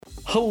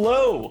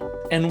Hello,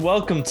 and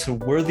welcome to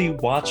Worthy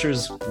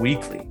Watchers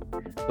Weekly,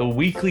 the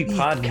weekly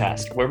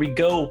podcast where we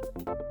go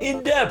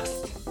in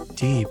depth,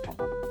 deep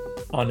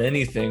on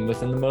anything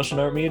within the motion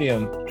art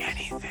medium.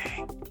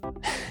 Anything.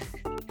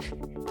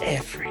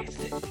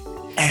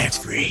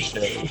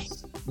 Everything.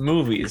 Shows,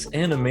 movies,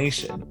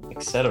 animation,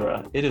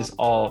 etc. It is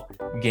all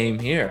game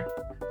here.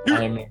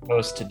 I am your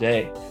host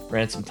today,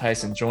 Ransom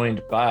Tyson,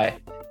 joined by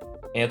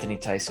Anthony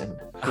Tyson,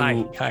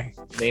 who Hi.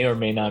 may or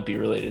may not be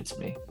related to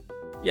me.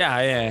 Yeah,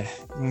 a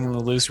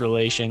loose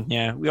relation.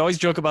 Yeah, we always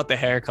joke about the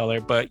hair color,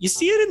 but you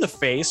see it in the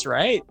face,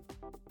 right?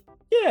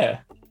 Yeah.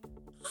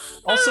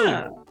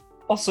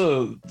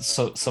 Also,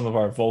 some of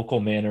our vocal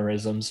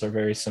mannerisms are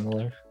very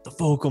similar. The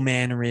vocal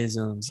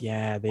mannerisms,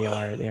 yeah, they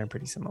are. They are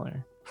pretty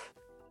similar.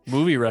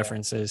 Movie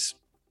references,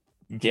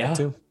 Yeah.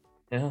 too.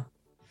 Yeah.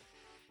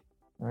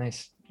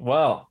 Nice.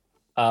 Well,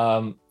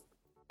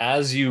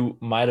 as you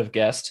might have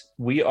guessed,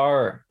 we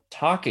are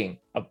talking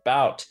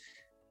about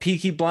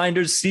Peaky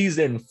Blinders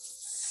season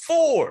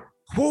 4.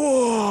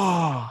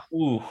 Whoa!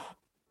 Ooh.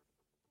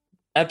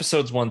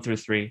 Episodes 1 through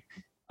 3.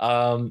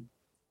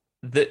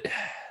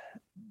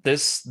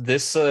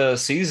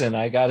 This season,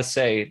 I gotta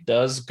say,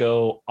 does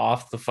go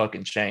off the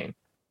fucking chain.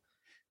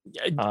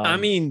 I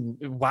mean,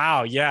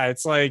 wow, yeah,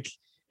 it's like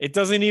it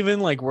doesn't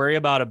even like worry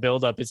about a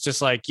buildup. It's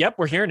just like, yep,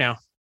 we're here now.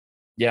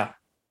 Yeah.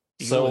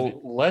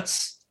 So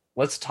let's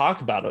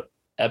talk about it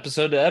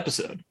episode to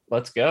episode.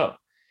 Let's go.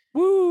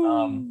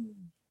 Woo!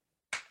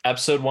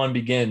 Episode 1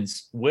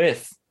 begins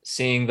with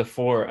seeing the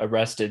 4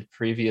 arrested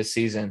previous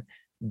season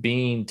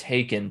being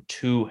taken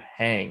to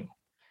hang.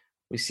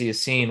 We see a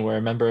scene where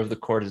a member of the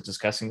court is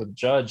discussing with the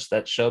judge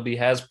that Shelby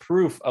has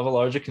proof of a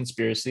larger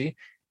conspiracy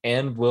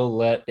and will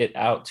let it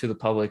out to the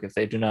public if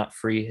they do not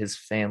free his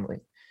family.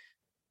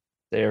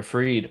 They are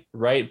freed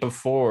right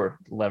before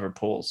the lever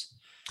pulls.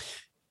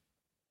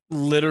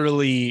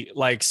 Literally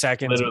like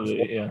seconds before,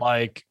 yeah.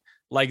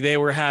 like they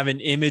were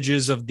having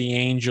images of the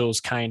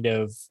angels kind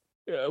of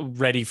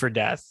ready for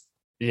death.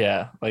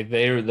 Yeah, like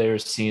they were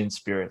seeing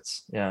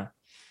spirits. Yeah.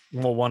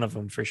 Well, one of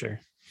them for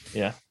sure.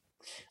 Yeah.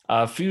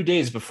 A few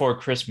days before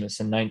Christmas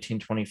in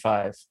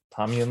 1925,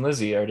 Tommy and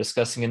Lizzie are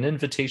discussing an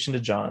invitation to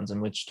John's in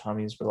which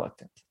Tommy is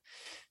reluctant.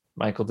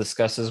 Michael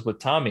discusses with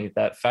Tommy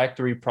that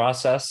factory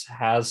process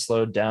has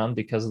slowed down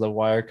because of the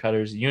wire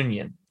cutters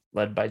union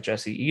led by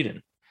Jesse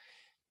Eden.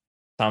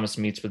 Thomas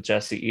meets with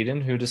Jesse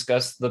Eden, who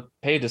discussed the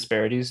pay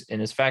disparities in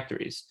his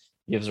factories.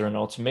 He gives her an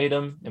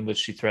ultimatum in which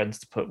she threatens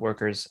to put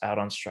workers out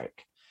on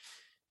strike.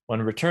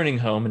 When returning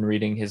home and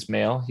reading his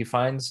mail, he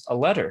finds a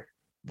letter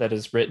that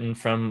is written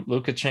from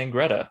Luca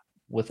Changretta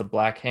with a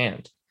black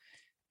hand,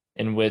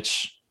 in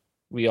which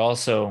we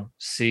also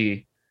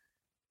see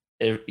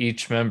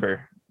each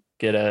member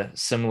get a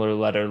similar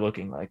letter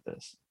looking like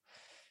this.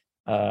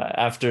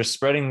 After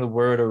spreading the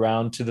word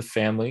around to the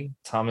family,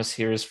 Thomas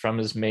hears from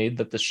his maid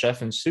that the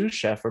chef and sous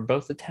chef are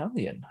both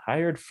Italian,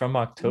 hired from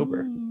October.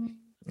 And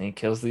he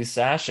kills the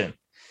assassin.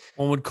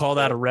 One would call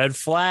that a red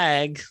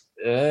flag.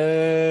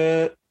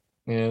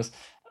 Yes.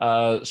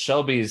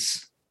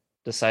 Shelby's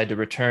decide to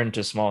return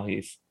to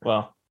Smallheath.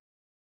 Well,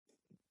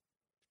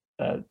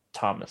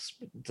 Thomas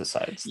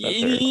decides that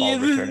they're all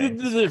returning.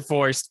 They're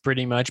forced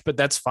pretty much, but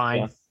that's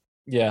fine.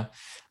 Yeah.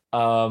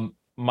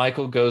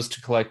 Michael goes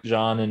to collect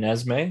John and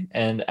Esme,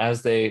 and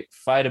as they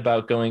fight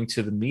about going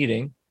to the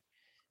meeting,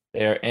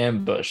 they are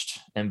ambushed,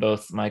 and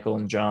both Michael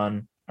and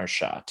John are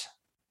shot.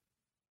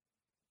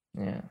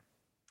 Yeah.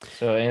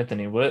 So,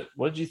 Anthony, what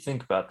did you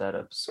think about that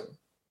episode?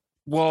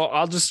 Well,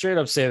 I'll just straight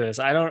up say this.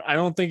 I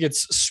don't think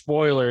it's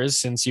spoilers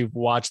since you've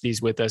watched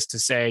these with us to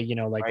say,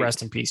 right.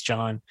 Rest in peace,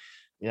 John.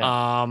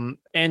 Yeah.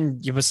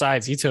 And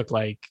besides, he took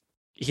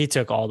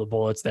all the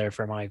bullets there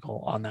for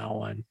Michael on that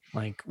one.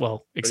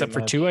 Except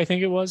for 2, I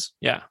think it was.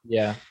 Yeah.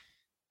 Yeah.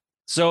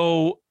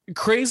 So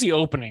crazy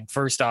opening,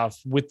 first off,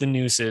 with the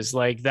nooses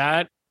like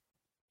that.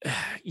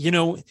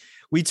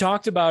 We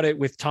talked about it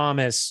with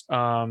Thomas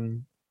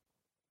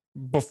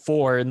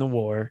before in the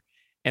war.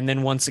 And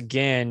then once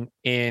again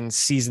in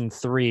season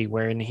 3,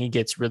 wherein he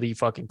gets really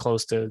fucking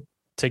close to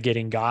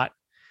getting got.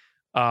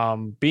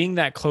 Being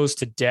that close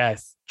to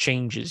death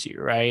changes you,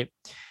 right?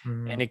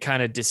 Mm-hmm. And it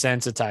kind of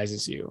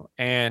desensitizes you.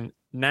 And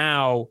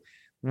now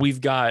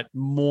we've got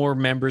more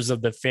members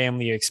of the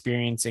family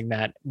experiencing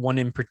that, one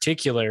in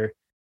particular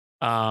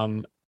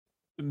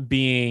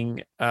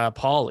being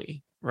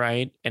Polly,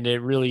 right? And it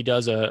really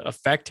does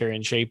affect her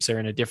and shapes her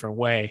in a different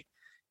way.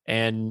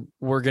 And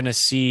we're going to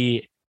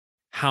see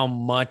how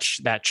much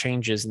that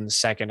changes in the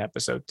second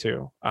episode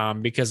too.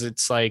 Because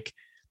it's like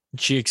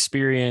she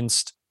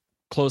experienced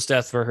close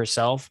death for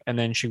herself, and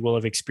then she will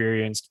have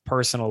experienced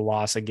personal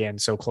loss again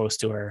so close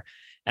to her.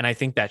 And I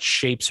think that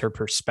shapes her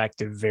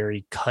perspective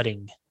very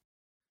cutting,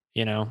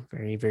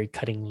 very, very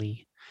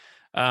cuttingly.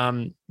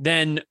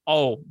 Then,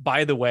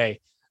 by the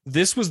way,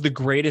 this was the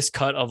greatest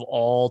cut of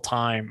all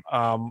time.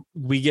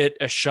 We get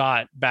a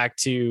shot back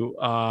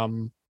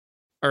to,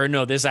 or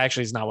no, this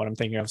actually is not what I'm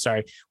thinking of.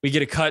 Sorry. We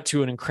get a cut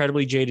to an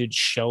incredibly jaded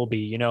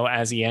Shelby,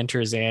 as he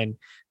enters in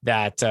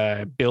that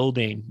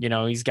building.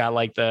 He's got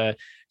like the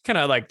kind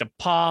of like the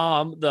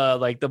palm, the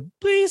like the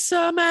please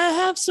sir, may I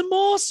have some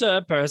more,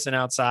 sir person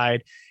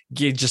outside.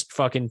 He just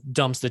fucking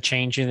dumps the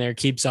change in there,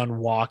 keeps on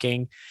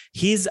walking.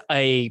 He's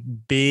a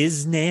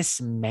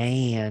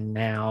businessman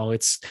now.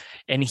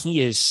 And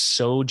he is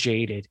so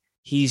jaded.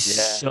 He's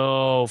Yeah.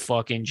 so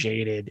fucking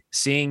jaded.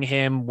 Seeing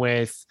him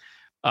with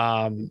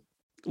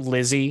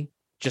Lizzie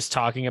just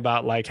talking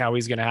about like how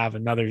he's gonna have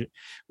another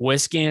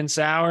whiskey and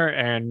sour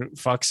and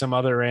fuck some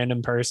other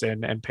random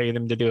person and pay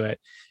them to do it.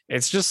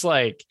 It's just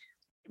like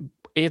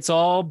it's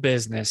all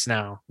business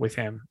now with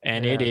him.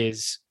 And Yeah.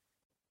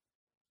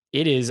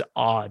 it is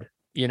odd,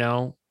 you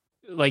know,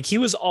 like he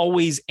was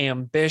always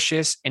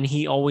ambitious and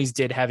he always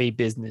did have a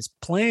business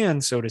plan,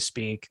 so to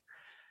speak,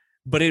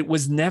 but it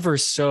was never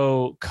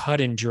so cut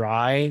and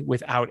dry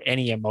without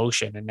any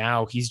emotion. And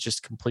now he's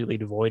just completely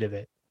devoid of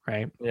it.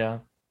 Right. Yeah.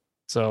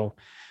 So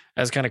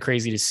that's kind of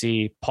crazy to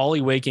see.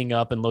 Paulie waking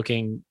up and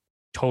looking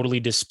totally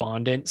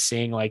despondent,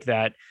 seeing like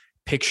that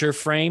picture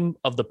frame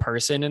of the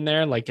person in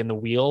there, like in the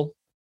wheel.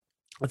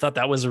 I thought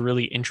that was a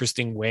really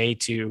interesting way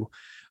to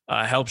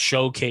help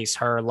showcase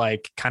her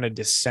like kind of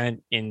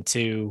descent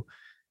into,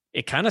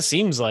 it kind of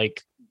seems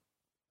like,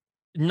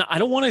 I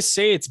don't want to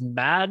say it's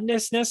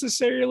madness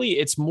necessarily.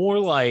 It's more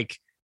like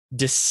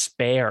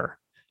despair,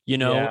 you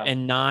know, Yeah.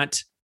 and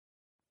not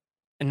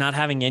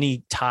having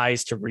any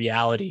ties to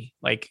reality,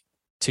 like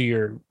to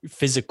your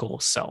physical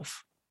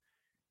self.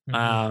 Mhm.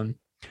 Um,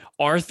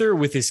 Arthur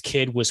with his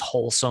kid was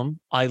wholesome.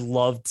 I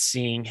loved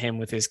seeing him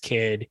with his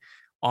kid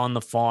on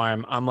the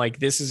farm. I'm like,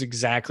 this is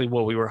exactly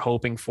what we were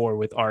hoping for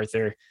with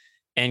Arthur.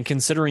 And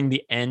considering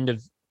the end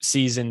of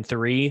season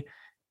 3,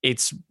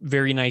 it's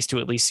very nice to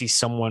at least see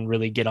someone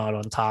really get out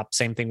on top.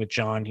 Same thing with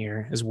John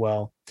here as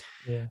well.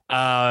 Yeah.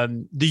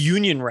 The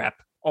union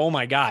rep. Oh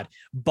my God.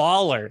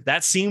 Baller.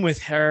 That scene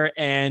with her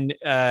and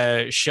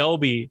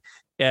Shelby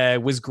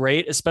was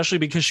great, especially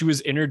because she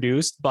was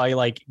introduced by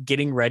like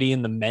getting ready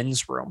in the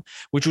men's room,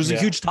 which was a Yeah.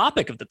 huge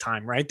topic of the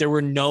time, right? There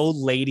were no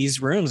ladies'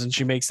 rooms, and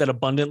she makes that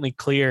abundantly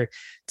clear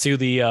to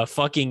the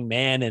fucking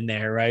man in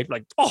there, right?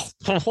 Like, oh,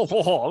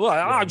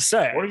 I'm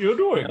saying, What are you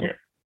doing you know, here?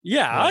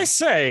 yeah, Yeah. I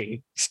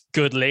say,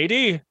 good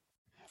lady.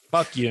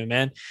 Fuck you,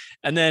 man.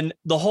 And then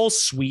the whole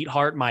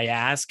sweetheart my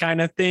ass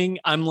kind of thing.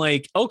 I'm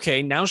like,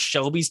 okay, now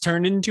Shelby's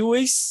turned into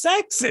a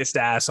sexist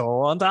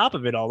asshole on top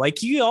of it all.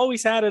 Like you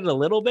always had it a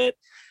little bit,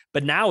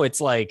 but now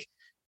it's like,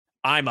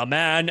 I'm a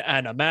man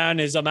and a man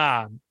is a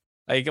man.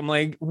 Like, I'm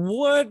like,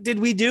 what did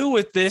we do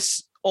with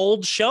this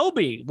old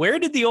Shelby? Where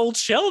did the old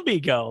Shelby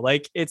go?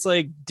 Like, it's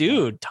like,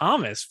 dude,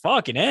 Thomas,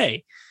 fucking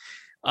A.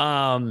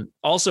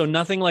 Also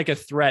nothing like a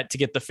threat to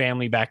get the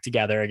family back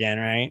together again,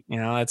 right? You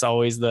know, that's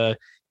always the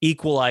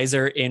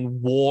equalizer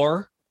in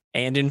war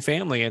and in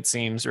family, it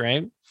seems,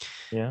 right?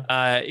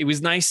 Yeah. It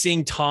was nice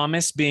seeing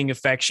Thomas being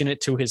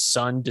affectionate to his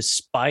son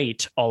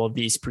despite all of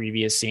these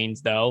previous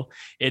scenes, though.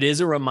 It is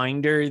a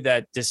reminder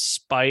that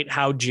despite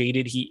how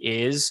jaded he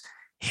is,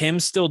 him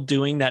still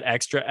doing that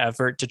extra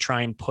effort to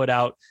try and put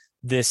out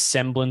this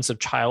semblance of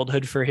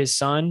childhood for his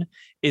son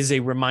is a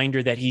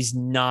reminder that he's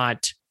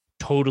not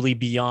totally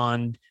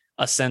beyond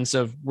a sense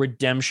of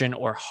redemption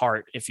or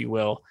heart, if you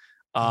will,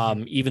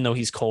 even though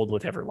he's cold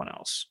with everyone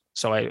else.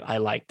 So I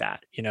like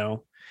that, you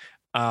know.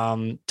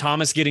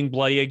 Thomas getting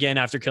bloody again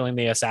after killing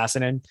the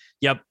assassin.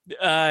 Yep.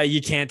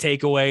 You can't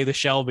take away the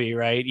Shelby,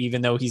 right?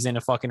 Even though he's in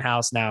a fucking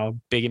house now,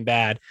 big and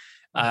bad.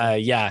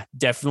 Yeah,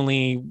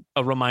 definitely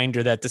a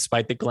reminder that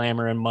despite the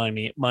glamour and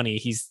money,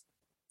 he's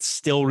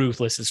still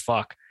ruthless as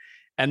fuck.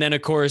 And then,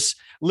 of course,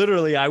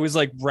 literally, I was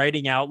like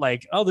writing out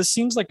like, "Oh, this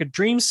seems like a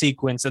dream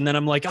sequence," and then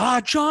I'm like,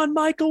 John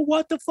Michael,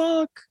 what the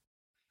fuck?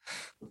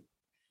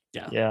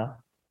 Yeah, Yeah.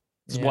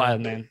 it's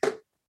wild, man.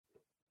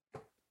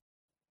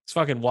 It's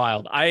fucking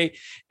wild.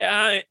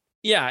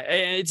 Yeah,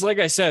 it's like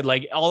I said,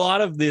 like a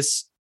lot of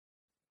this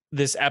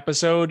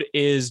episode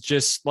is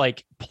just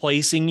like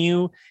placing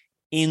you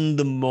in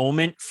the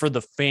moment for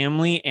the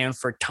family and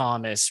for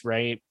Thomas,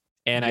 right?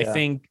 And I Yeah.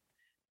 think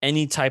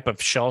any type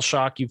of shell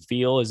shock you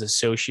feel is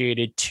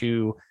associated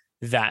to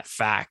that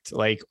fact.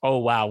 Like, oh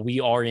wow, we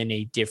are in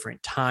a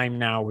different time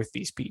now with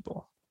these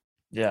people.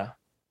 Yeah.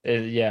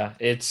 Yeah.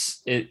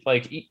 It's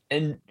like,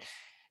 and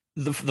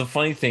the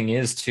funny thing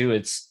is too,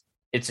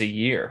 it's a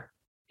year,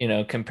 you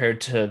know,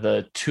 compared to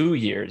the 2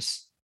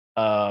 years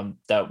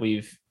that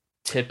we've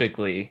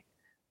typically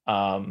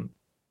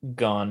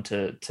gone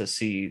to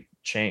see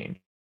change.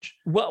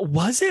 What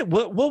was it?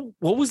 What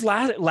was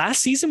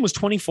last season was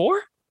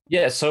 24?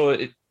 Yeah, so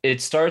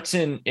it starts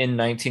in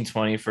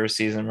 1920 first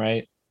season,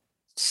 right?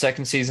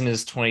 Second season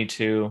is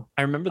 22.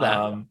 I remember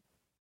that.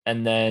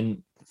 And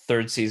then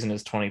third season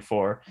is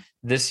 24.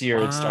 This year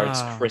it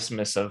starts Wow.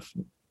 Christmas of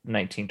That was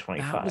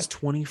 1925.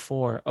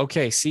 24.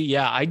 Okay. See,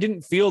 yeah, I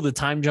didn't feel the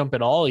time jump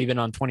at all, even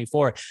on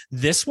 24.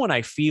 This one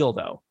I feel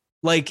though.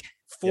 Like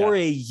for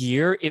Yeah. a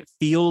year, it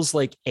feels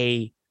like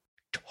a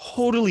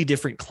totally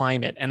different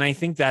climate. And I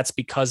think that's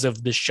because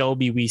of the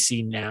Shelby we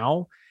see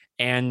now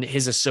and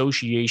his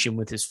association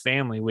with his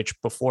family, which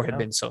before had Yeah.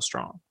 been so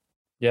strong.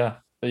 Yeah.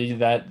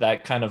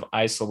 That kind of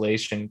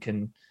isolation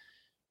can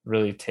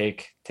really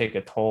take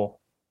a toll.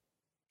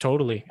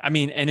 Totally. I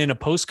mean, and in a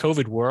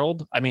post-COVID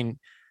world, I mean,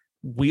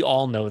 we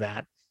all know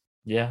that.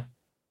 Yeah.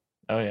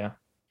 Oh yeah.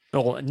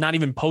 Well, not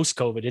even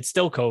post-COVID. It's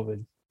still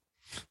COVID.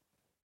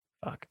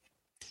 Fuck.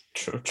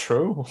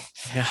 True.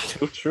 Yeah.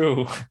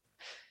 True.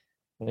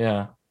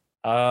 Yeah.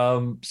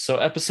 So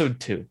episode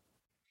 2.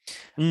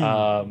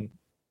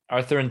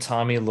 Arthur and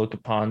Tommy look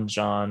upon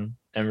John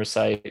and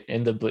recite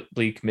in the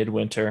bleak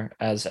midwinter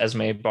as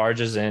Esme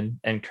barges in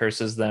and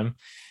curses them,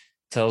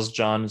 tells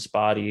John's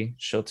body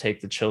she'll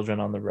take the children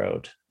on the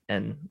road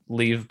and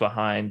leave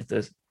behind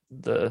this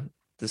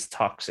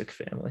toxic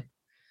family.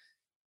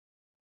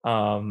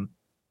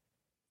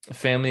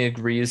 Family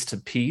agrees to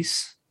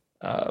peace.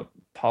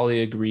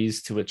 Polly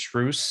agrees to a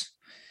truce.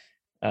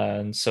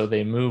 And so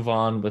they move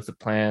on with the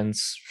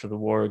plans for the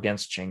war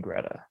against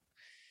Changreta.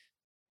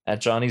 At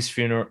John's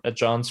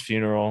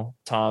funeral,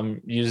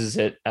 Tom uses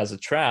it as a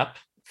trap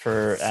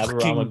for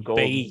Aberama Gold.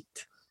 Bait.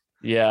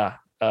 Yeah,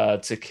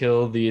 to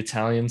kill the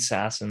Italian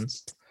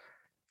assassins.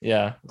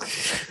 Yeah,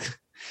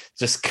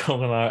 just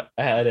going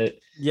at it.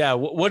 Yeah,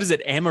 what is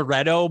it?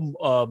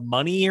 Amaretto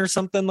money or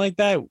something like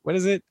that? What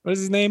is it? What is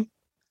his name?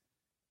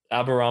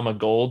 Aberama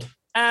Gold.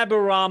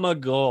 Aberama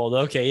Gold.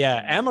 Okay,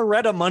 yeah,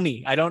 Amaretto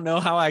money. I don't know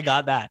how I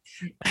got that.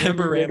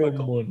 Aberama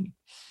Gold.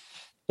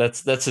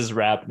 That's his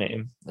rap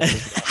name.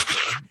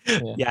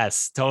 Yeah.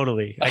 Yes,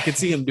 totally. I could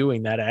see him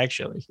doing that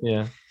actually.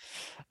 Yeah.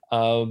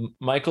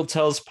 Michael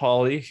tells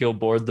Polly he'll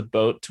board the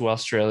boat to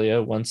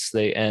Australia once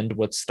they end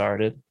what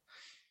started.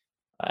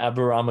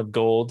 Aberama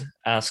Gold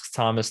asks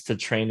Thomas to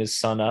train his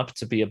son up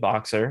to be a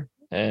boxer,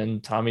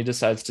 and Tommy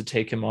decides to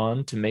take him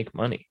on to make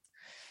money.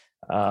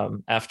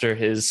 After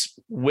his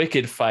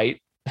wicked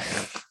fight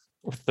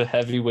with the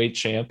heavyweight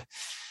champ.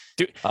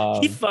 Dude,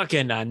 he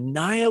fucking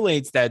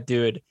annihilates that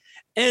dude.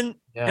 And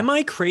am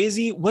I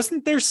crazy?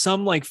 Wasn't there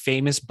some like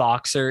famous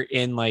boxer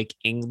in like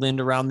England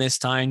around this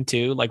time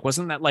too? Like,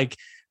 wasn't that like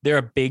they're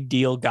a big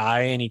deal guy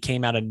and he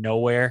came out of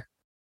nowhere?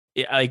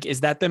 Like, is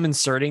that them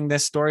inserting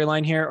this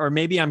storyline here? Or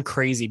maybe I'm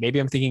crazy. Maybe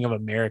I'm thinking of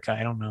America.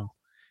 I don't know.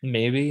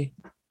 Maybe.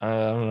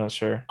 I'm not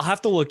sure. I'll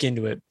have to look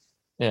into it.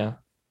 Yeah.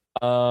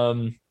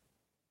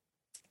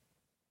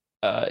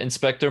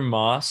 Inspector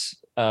Moss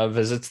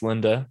visits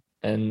Linda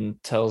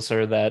and tells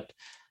her that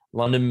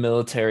London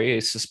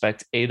military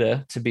suspect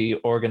Ada to be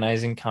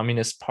organizing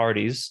communist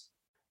parties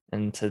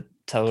and to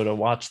tell her to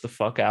watch the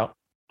fuck out.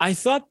 I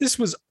thought this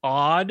was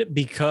odd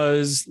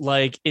because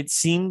like it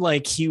seemed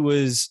like he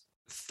was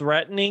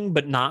threatening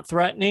but not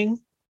threatening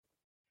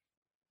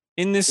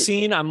in this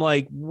scene. I'm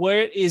like,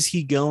 where is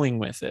he going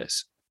with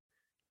this?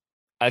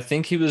 I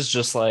think he was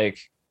just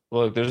like,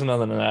 look, there's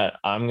nothing that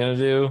I'm going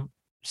to do,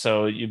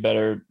 so you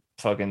better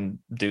fucking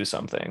do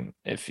something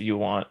if you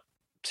want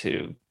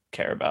to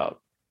care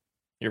about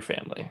your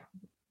family.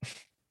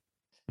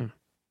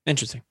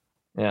 Interesting.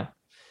 Yeah.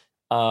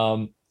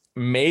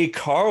 May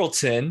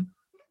Carlton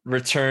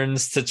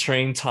returns to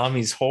train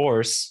Tommy's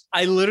horse.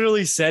 I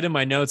literally said in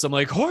my notes, I'm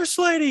like, horse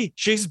lady,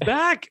 she's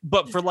back.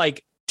 But for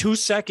like 2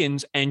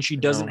 seconds, and she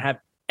doesn't have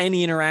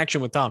any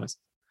interaction with Thomas.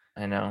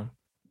 I know.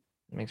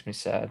 It makes me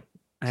sad.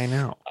 I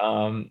know.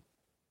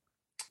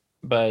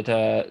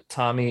 But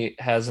Tommy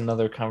has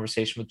another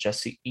conversation with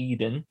Jesse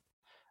Eden,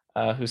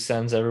 who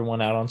sends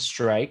everyone out on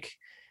strike,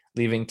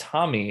 leaving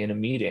Tommy in a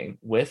meeting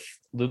with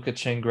Luca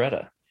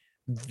Changreta.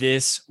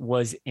 This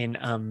was an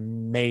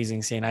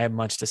amazing scene. I have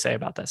much to say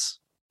about this.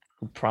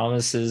 Who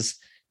promises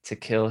to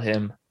kill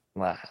him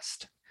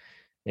last.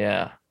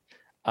 Yeah.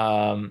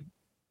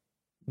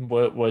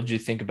 What did you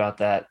think about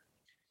that?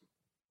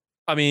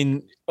 I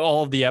mean,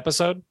 all of the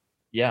episode?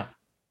 Yeah.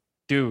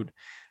 Dude,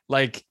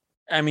 like,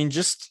 I mean,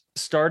 just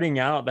starting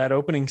out, that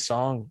opening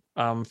song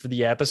for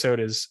the episode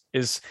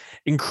is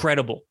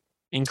incredible.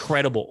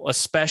 Incredible.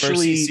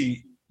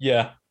 Especially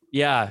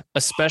Yeah,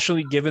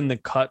 especially given the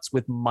cuts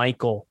with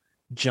Michael,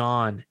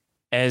 John,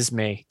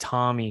 Esme,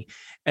 Tommy.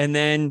 And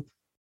then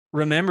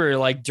remember,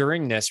 like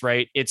during this,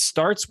 right, it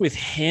starts with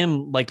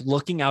him like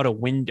looking out a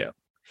window.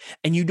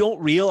 And you don't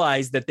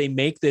realize that they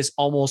make this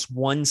almost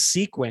one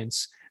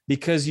sequence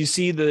because you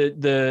see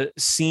the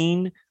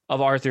scene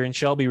of Arthur and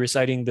Shelby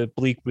reciting the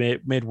bleak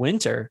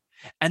midwinter.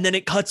 And then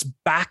it cuts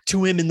back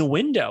to him in the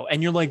window.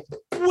 And you're like,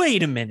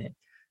 wait a minute.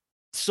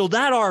 So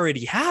that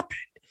already happened.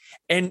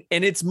 And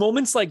it's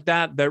moments like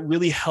that that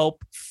really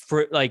help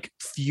for like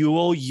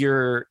fuel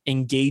your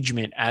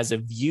engagement as a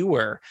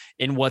viewer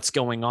in what's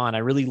going on. I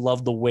really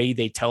love the way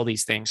they tell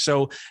these things.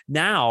 So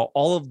now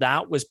all of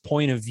that was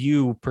point of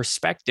view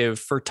perspective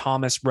for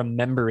Thomas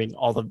remembering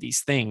all of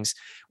these things,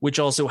 which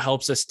also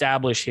helps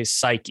establish his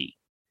psyche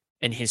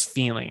and his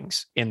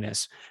feelings in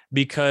this,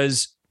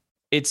 because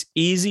it's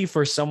easy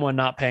for someone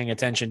not paying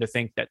attention to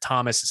think that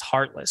Thomas is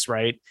heartless,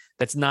 right?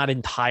 That's not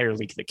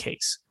entirely the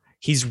case.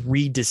 He's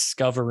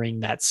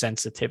rediscovering that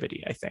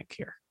sensitivity, I think,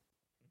 here,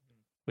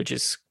 which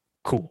is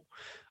cool.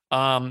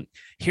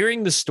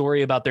 Hearing the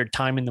story about their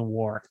time in the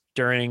war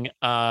during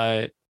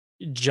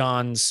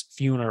John's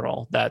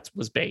funeral, that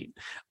was bait,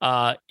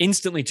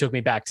 instantly took me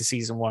back to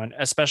season 1,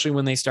 especially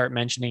when they start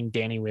mentioning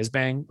Danny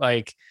Whizbang.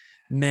 Like,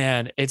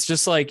 Man, it's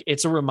just like,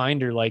 it's a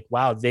reminder, like,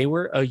 wow, they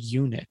were a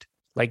unit.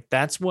 Like,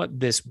 that's what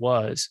this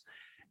was.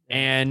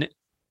 And,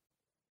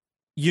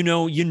 you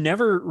know, you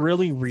never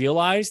really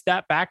realize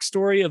that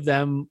backstory of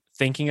them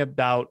thinking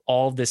about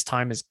all this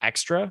time as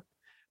extra,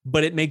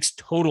 but it makes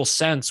total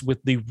sense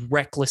with the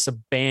reckless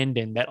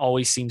abandon that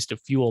always seems to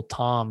fuel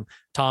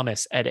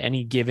Thomas at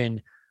any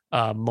given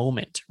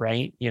moment,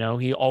 right? You know,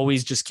 he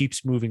always just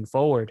keeps moving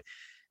forward.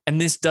 And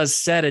this does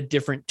set a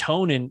different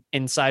tone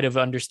inside of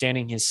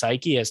understanding his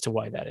psyche as to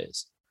why that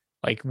is.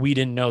 Like, we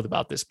didn't know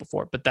about this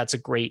before, but that's a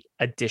great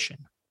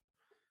addition.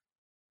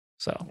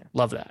 So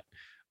love that.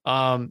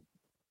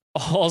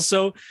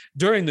 Also,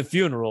 during the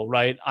funeral,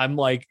 right? I'm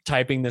like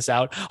typing this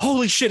out.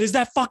 Holy shit, is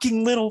that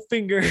fucking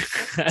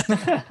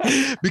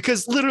Littlefinger?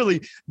 Because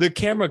literally the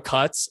camera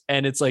cuts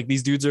and it's like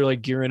these dudes are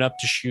like gearing up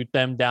to shoot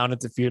them down at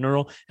the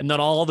funeral. And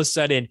then all of a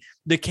sudden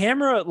the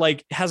camera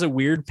like has a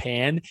weird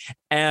pan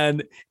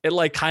and it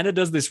like kind of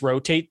does this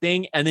rotate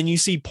thing. And then you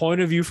see point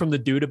of view from the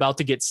dude about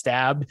to get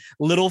stabbed,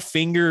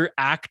 Littlefinger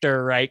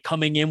actor, right?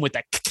 Coming in with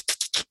that,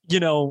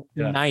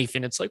 knife.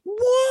 And it's like,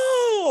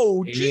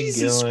 whoa, Aidan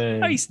Jesus Gillen.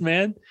 Christ,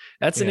 man.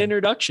 That's an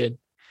introduction.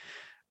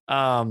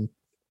 So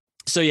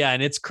yeah,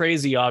 and it's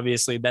crazy,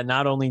 obviously, that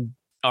not only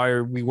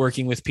are we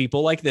working with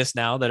people like this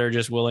now that are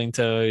just willing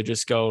to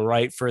just go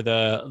right for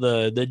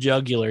the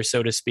jugular,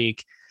 so to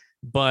speak,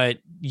 but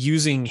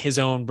using his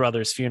own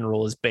brother's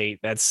funeral as bait.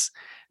 That's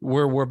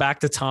we're back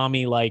to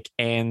Tommy, like,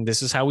 and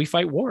this is how we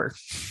fight war.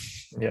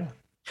 Yeah.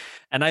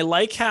 And I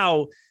like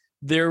how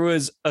there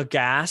was a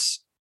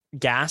gasp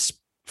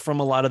from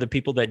a lot of the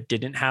people that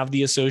didn't have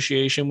the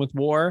association with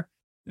war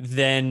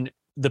than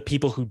the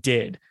people who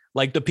did.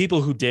 Like, the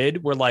people who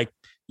did were like,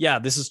 yeah,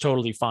 this is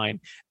totally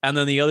fine. And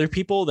then the other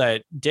people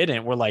that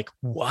didn't were like,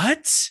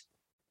 what?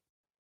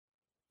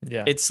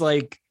 Yeah. It's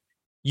like,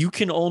 you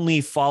can only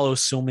follow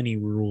so many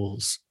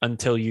rules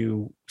until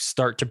you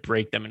start to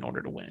break them in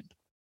order to win.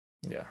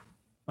 Yeah.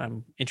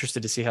 I'm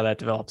interested to see how that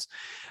develops.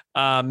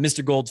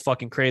 Mr. Gold's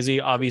fucking crazy.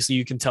 Obviously,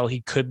 you can tell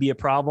he could be a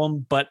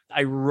problem, but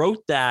I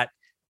wrote that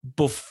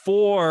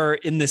before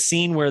in the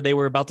scene where they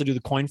were about to do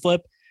the coin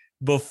flip,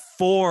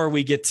 before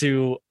we get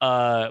to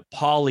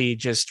Polly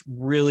just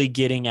really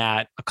getting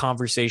at a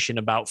conversation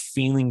about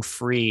feeling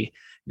free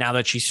now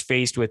that she's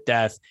faced with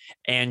death.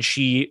 And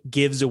she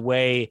gives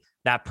away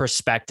that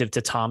perspective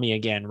to Tommy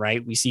again,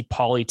 right? We see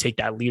Polly take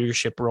that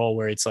leadership role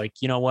where it's like,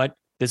 you know what?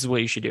 This is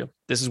what you should do.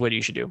 This is what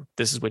you should do.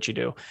 This is what you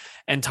do.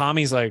 And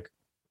Tommy's like,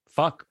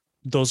 fuck,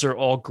 those are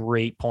all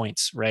great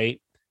points,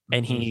 right?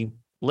 And he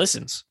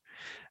listens.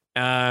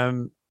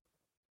 And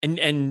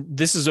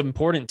this is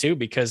important too,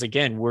 because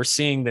again, we're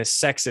seeing this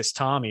sexist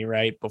Tommy,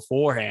 right?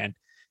 Beforehand,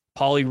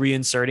 Polly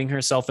reinserting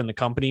herself in the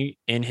company,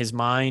 in his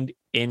mind,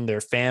 in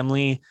their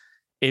family.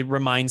 It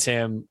reminds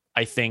him,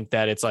 I think,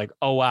 that it's like,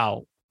 oh,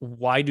 wow,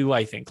 why do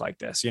I think like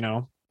this? You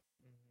know?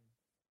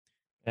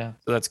 Yeah.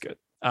 So that's good.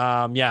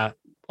 Yeah.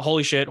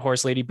 Holy shit,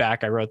 horse lady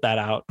back. I wrote that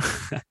out.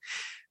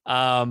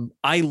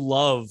 I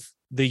love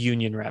the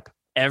union rep.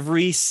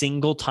 Every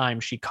single time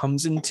she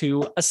comes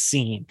into a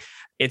scene,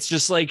 it's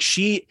just like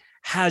she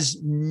has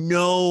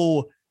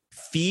no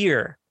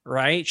fear,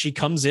 right? She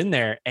comes in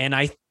there and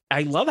I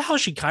love how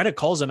she kind of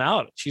calls him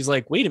out. She's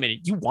like, wait a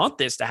minute, you want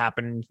this to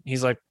happen? And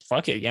he's like,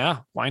 fuck it. Yeah,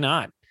 why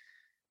not?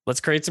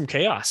 Let's create some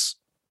chaos.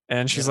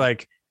 And she's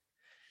like,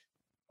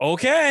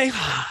 okay.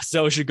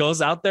 So she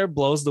goes out there,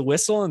 blows the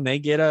whistle, and they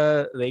get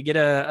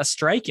a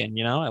strike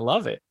in, I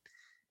love it.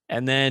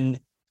 And then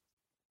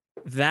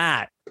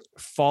that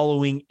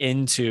following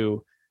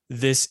into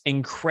this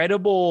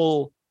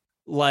incredible,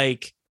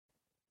 like,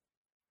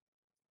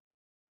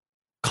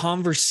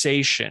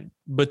 conversation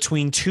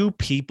between two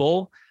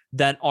people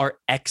that are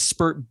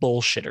expert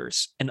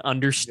bullshitters and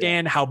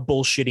understand how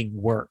bullshitting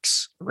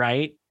works,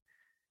 right?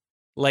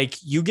 Like,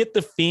 you get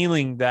the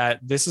feeling that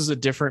this is a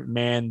different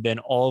man than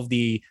all of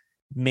the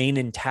main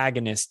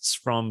antagonists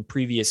from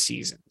previous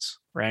seasons,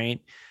 right?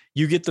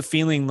 You get the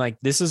feeling like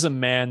this is a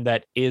man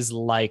that is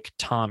like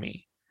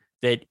Tommy,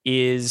 that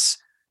is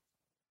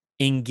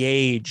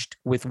engaged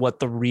with what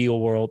the real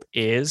world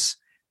is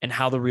and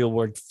how the real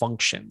world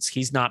functions.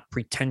 He's not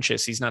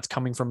pretentious. He's not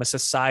coming from a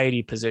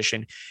society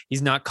position.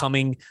 He's not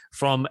coming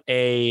from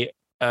a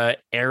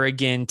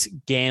arrogant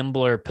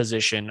gambler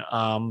position,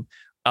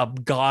 a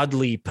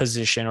godly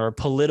position, or a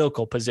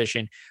political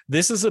position.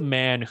 This is a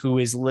man who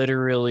is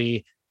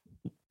literally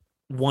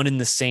one and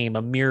the same,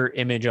 a mirror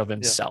image of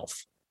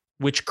himself,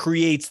 which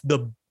creates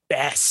the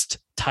best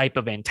type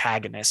of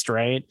antagonist,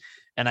 right?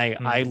 And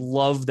I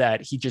love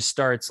that he just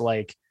starts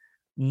like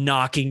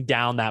knocking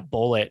down that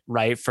bullet,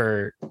 right,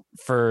 for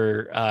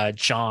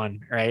John,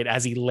 right,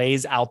 as he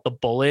lays out the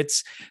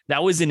bullets.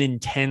 That was an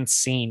intense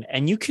scene,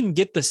 and you can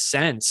get the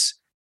sense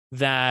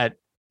that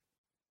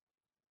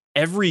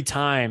every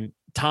time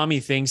Tommy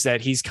thinks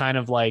that he's kind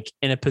of like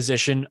in a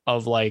position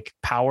of like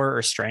power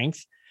or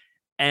strength,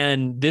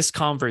 and this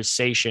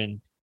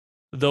conversation,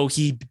 though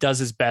he does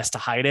his best to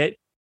hide it,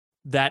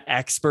 that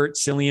expert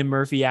Cillian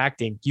Murphy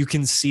acting, you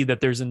can see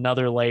that there's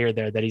another layer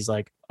there that he's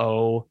like,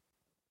 oh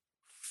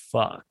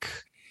fuck.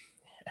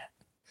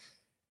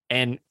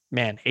 And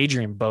man,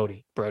 Adrian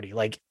Brody,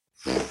 like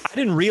I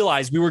didn't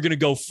realize we were going to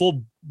go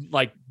full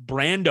like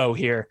Brando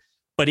here,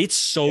 but it's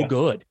so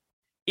good.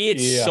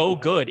 It's so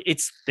good.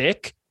 It's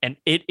thick and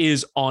it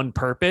is on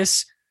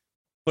purpose,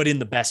 but in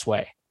the best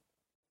way.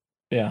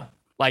 Yeah.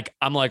 Like,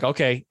 I'm like,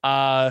 okay,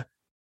 I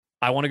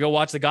want to go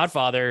watch The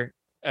Godfather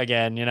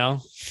again, you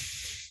know?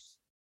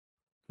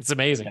 It's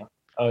amazing. Yeah.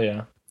 Oh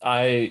yeah.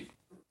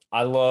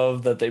 I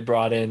love that they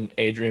brought in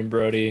Adrian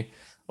Brody.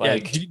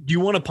 Like, do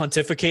you want to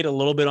pontificate a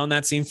little bit on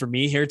that scene for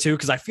me here too?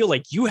 Because I feel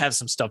like you have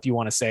some stuff you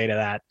want to say to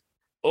that.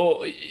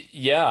 oh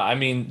yeah, I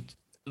mean,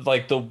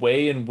 like the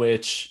way in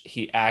which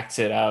he acts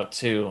it out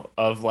too,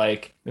 of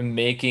like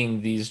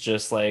making these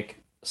just like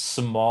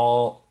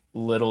small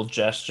little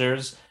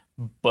gestures,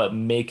 but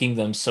making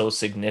them so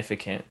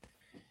significant.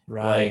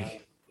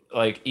 Right.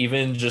 Like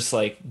even just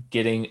like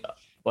getting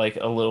like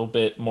a little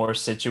bit more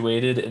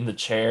situated in the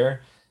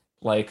chair,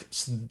 like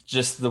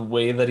just the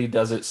way that he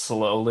does it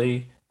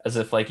slowly, as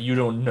if like you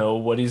don't know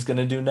what he's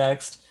gonna do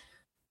next.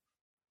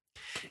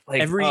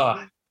 Like,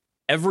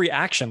 Every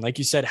action, like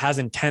you said, has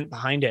intent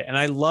behind it. And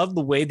I love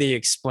the way they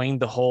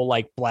explained the whole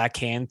like black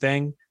hand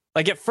thing.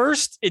 Like at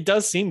first it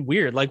does seem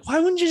weird. Like, why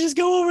wouldn't you just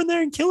go over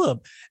there and kill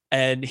him?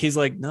 And he's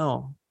like,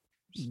 no,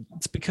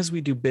 it's because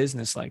we do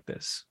business like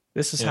this.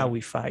 This is how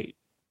we fight.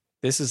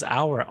 This is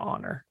our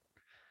honor.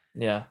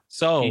 Yeah.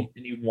 So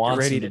he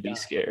wants you to be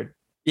scared.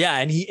 Yeah,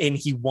 and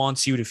he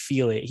wants you to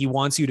feel it. He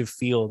wants you to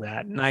feel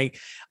that. And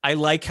I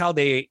like how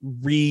they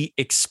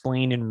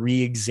re-explain and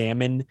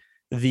re-examine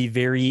the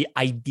very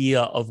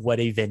idea of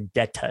what a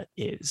vendetta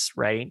is,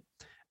 right?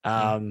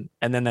 And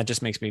then that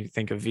just makes me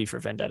think of V for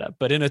Vendetta,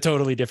 but in a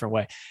totally different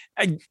way.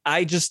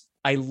 I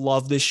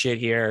love this shit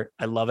here.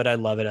 I love it. I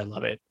love it. I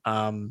love it.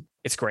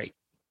 It's great.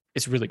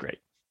 It's really great.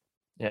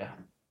 Yeah.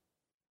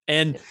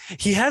 And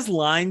he has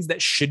lines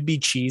that should be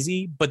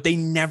cheesy, but they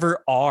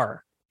never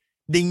are.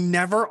 They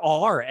never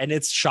are. And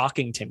it's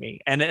shocking to me.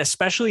 And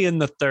especially in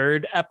the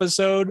third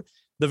episode,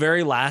 the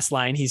very last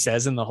line he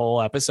says in the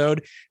whole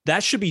episode,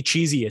 that should be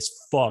cheesy as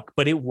fuck,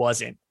 but it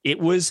wasn't. It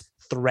was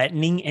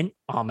threatening and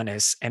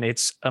ominous, and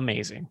it's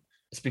amazing.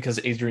 It's because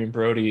Adrian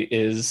Brody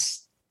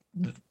is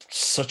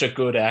such a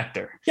good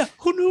actor. Yeah,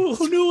 who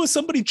knew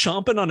somebody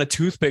chomping on a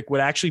toothpick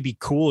would actually be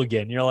cool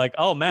again? You're like,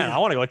 oh man, I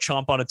want to go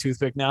chomp on a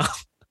toothpick now.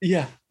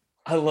 Yeah,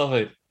 I love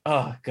it.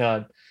 Oh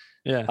god.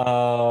 Yeah.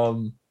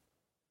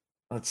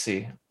 Let's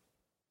see.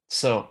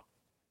 So,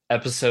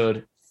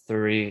 episode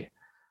 3.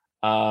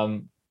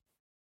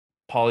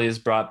 Polly is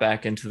brought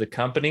back into the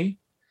company.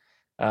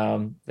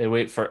 They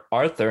wait for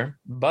Arthur,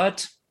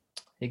 but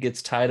he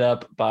gets tied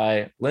up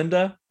by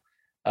Linda,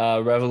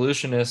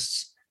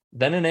 revolutionists,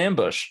 then an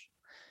ambush.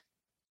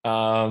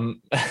 That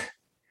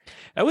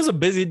was a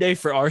busy day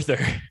for Arthur.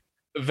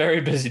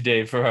 Very busy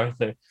day for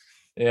Arthur.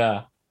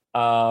 Yeah.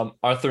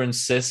 Arthur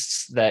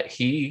insists that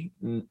he,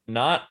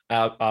 not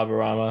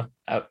Aberama,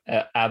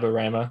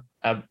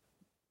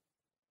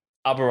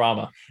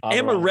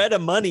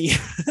 Amaretta money.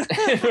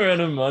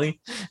 Amaretta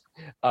money.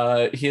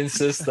 He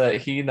insists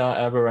that he, not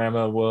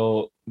Aberama,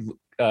 will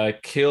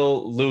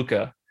kill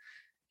Luca.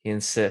 He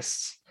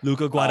insists.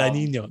 Luca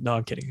Guadagnino. No,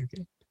 I'm kidding.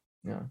 Okay.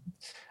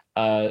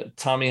 Yeah.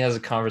 Tommy has a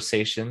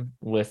conversation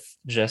with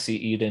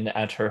Jesse Eden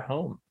at her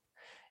home,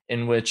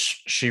 in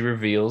which she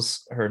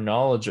reveals her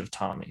knowledge of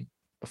Tommy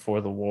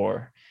before the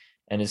war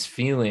and his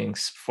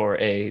feelings for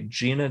a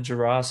Gina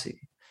Gerasi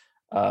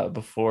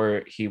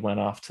before he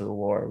went off to the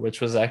war, which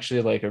was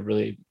actually like a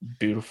really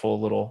beautiful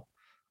little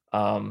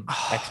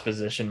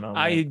exposition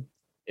moment.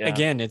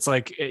 Again, it's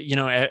like, you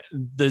know,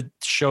 the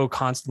show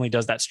constantly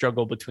does that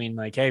struggle between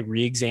like, hey,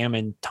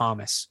 re-examine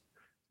Thomas.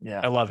 Yeah,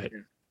 I love it.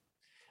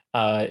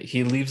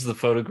 He leaves the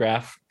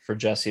photograph for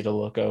Jesse to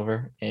look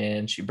over,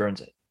 and she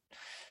burns it.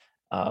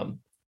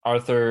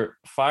 Arthur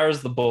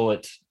fires the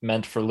bullet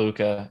meant for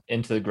Luca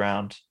into the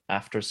ground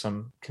after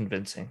some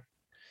convincing.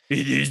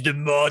 It is the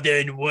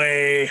modern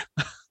way.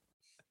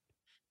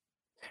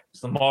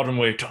 It's the modern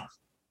way, Tom.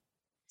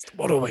 It's the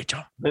modern way,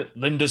 Tom.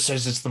 Linda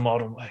says it's the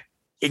modern way.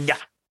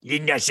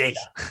 Linda says.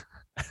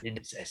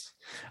 Linda says.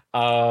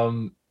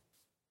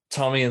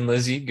 Tommy and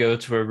Lizzie go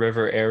to a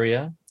river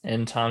area,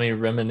 and Tommy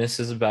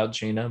reminisces about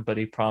Gina, but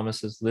he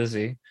promises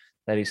Lizzie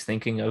that he's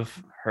thinking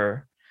of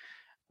her.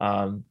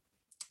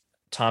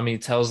 Tommy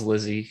tells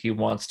Lizzie he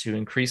wants to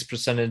increase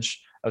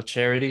percentage of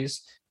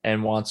charities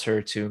and wants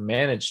her to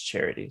manage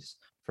charities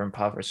for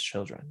impoverished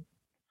children.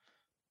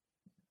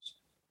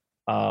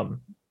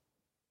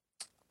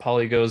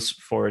 Polly goes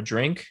for a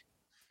drink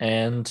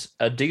and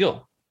a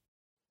deal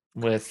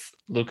with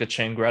Luca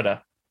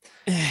Changretta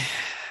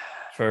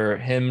for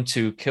him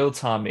to kill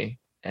Tommy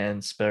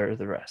and spare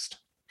the rest.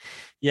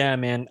 Yeah,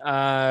 man.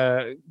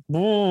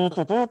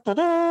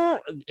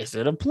 Is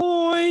it a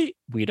ploy?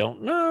 We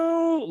don't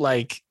know.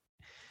 Like,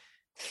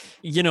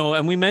 you know,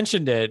 and we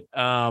mentioned it.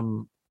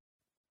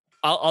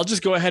 I'll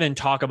just go ahead and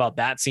talk about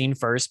that scene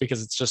first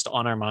because it's just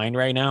on our mind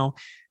right now.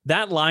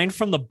 That line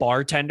from the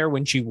bartender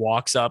when she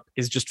walks up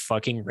is just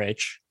fucking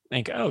rich.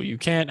 Like, oh, you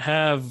can't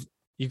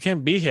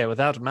be here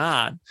without a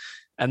man.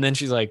 And then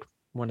she's like,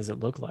 what does it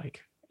look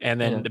like? And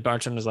then Yeah. the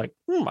bartender's like,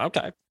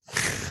 okay.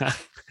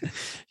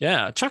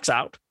 Yeah, checks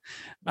out.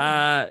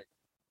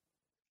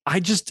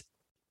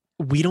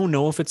 We don't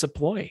know if it's a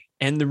ploy.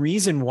 And the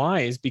reason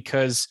why is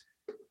because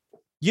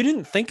you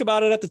didn't think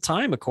about it at the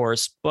time, of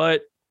course,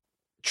 but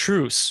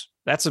truce,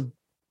 that's a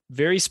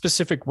very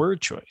specific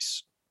word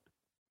choice,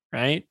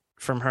 right?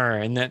 From her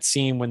in that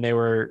scene when they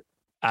were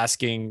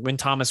asking, when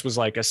Thomas was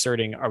like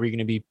asserting, are we going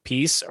to be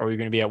peace or are we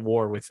going to be at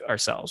war with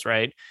ourselves,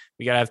 right?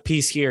 We got to have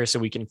peace here so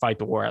we can fight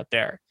the war out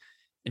there.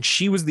 And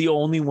she was the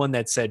only one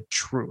that said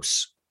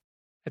truce.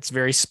 It's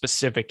very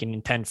specific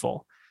and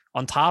intentful.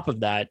 On top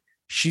of that,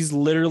 she's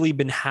literally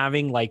been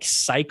having like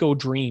psycho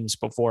dreams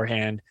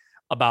beforehand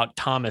about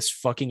Thomas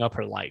fucking up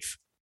her life,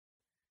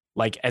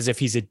 like as if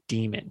he's a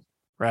demon,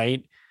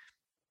 right?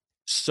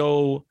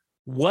 So,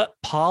 what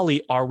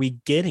Polly are we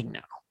getting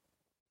now?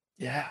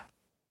 Yeah.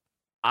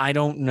 I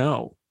don't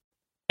know.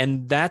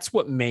 And that's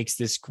what makes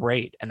this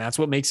great. And that's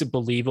what makes it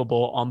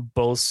believable on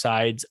both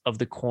sides of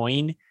the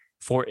coin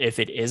for if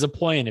it is a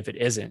ploy and if it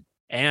isn't.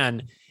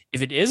 And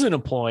if it isn't a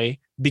ploy,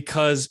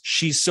 because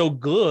she's so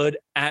good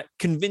at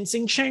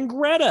convincing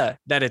Changretta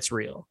that it's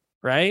real,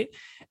 right?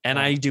 And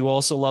I do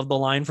also love the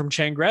line from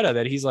Changretta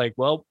that he's like,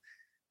 well,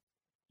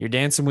 you're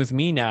dancing with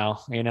me now,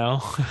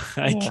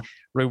 like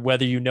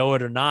whether you know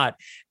it or not.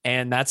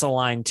 And that's a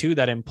line too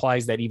that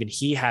implies that even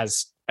he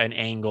has an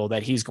angle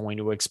that he's going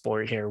to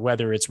explore here,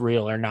 whether it's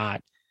real or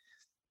not.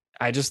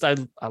 I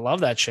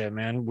love that shit,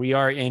 man. We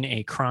are in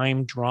a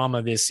crime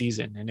drama this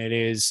season, and it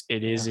is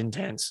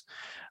intense.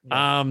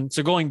 Yeah.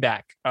 So going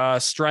back,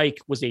 Strike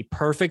was a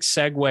perfect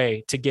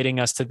segue to getting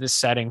us to this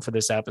setting for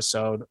this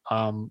episode.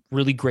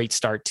 Really great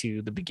start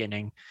to the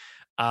beginning.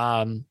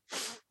 Michael's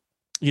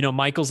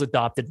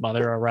adopted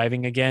mother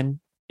arriving again.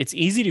 It's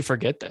easy to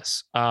forget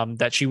this,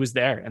 that she was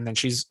there and then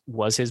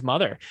was his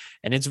mother.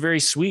 And it's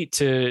very sweet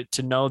to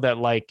know that,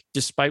 like,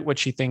 despite what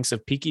she thinks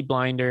of Peaky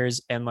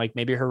Blinders and like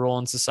maybe her role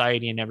in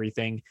society and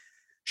everything,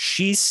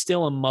 she's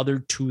still a mother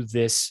to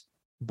this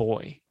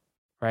boy,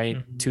 right?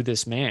 Mm-hmm. To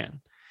this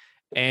man.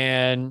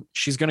 And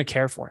she's going to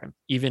care for him,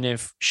 even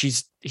if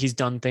he's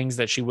done things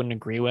that she wouldn't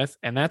agree with.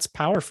 And that's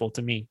powerful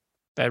to me.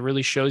 That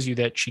really shows you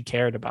that she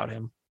cared about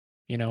him.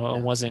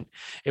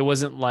 It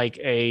wasn't like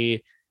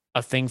a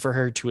thing for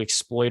her to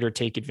exploit or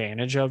take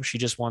advantage of. She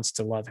just wants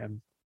to love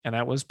him. And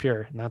that was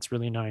pure. And that's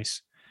really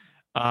nice.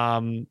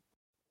 The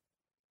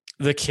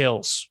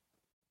kills,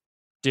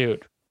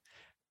 dude,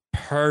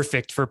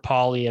 perfect for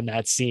Polly in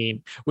that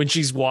scene when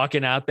she's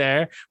walking out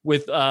there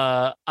with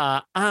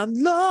I'm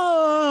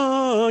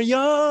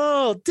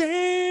loyal,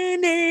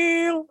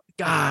 Daniel.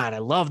 God, I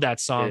love that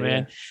song,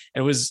 man.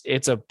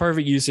 It's a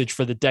perfect usage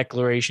for the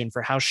declaration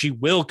for how she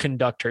will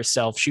conduct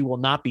herself. She will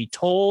not be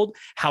told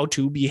how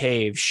to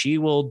behave. She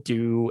will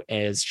do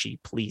as she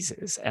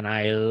pleases. And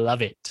I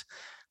love it.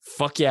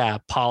 Fuck yeah,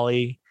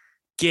 Polly.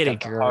 Get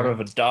it, girl. Heart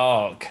of a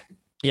dog.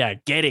 Yeah,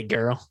 get it,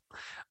 girl.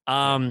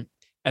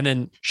 And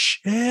then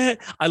shit,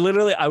 I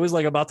was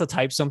like about to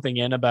type something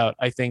in about,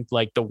 I think,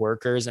 like the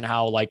workers and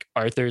how like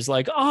Arthur's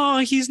like, oh,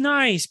 he's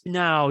nice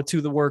now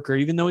to the worker,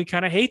 even though he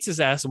kind of hates his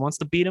ass and wants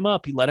to beat him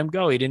up. He let him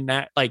go. He didn't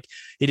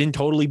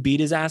totally beat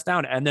his ass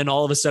down. And then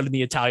all of a sudden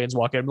the Italians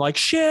walk in like,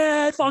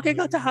 shit, fucking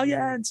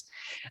Italians.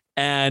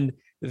 And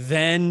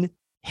then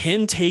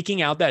him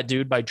taking out that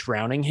dude by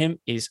drowning him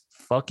is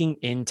fucking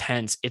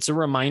intense. It's a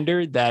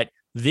reminder that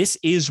this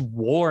is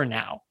war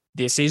now.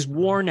 This is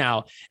war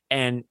now,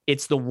 and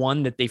it's the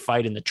one that they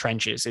fight in the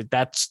trenches.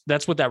 That's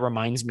what that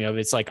reminds me of.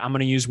 It's like, I'm going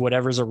to use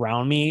whatever's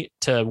around me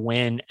to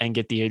win and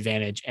get the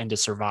advantage and to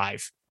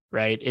survive,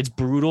 right? It's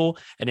brutal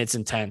and it's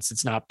intense.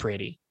 It's not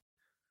pretty.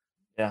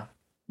 Yeah.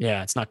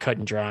 Yeah, it's not cut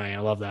and dry. I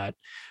love that.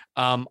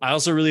 I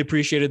also really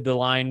appreciated the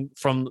line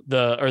from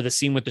the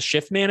scene with the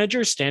shift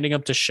manager standing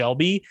up to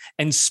Shelby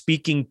and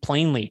speaking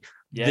plainly.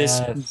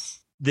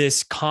 Yes.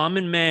 This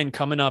common man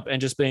coming up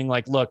and just being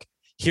like, look,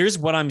 here's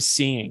what I'm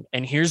seeing.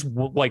 And here's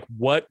what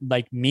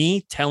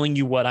me telling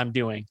you what I'm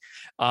doing.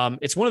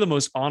 It's one of the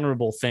most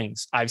honorable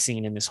things I've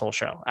seen in this whole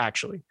show,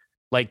 actually.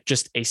 Like,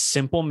 just a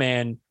simple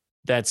man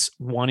that's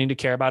wanting to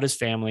care about his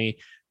family,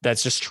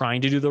 that's just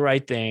trying to do the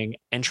right thing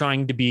and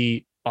trying to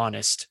be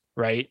honest,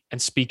 right?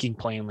 And speaking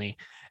plainly.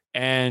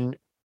 And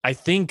I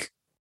think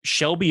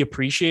Shelby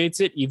appreciates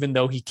it, even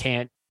though he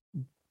can't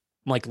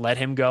like let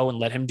him go and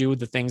let him do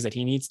the things that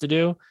he needs to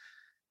do.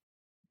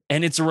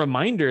 And it's a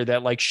reminder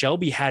that like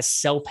Shelby has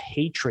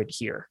self-hatred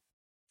here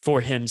for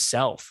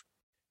himself.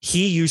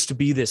 He used to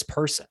be this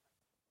person.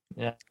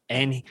 Yeah.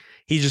 And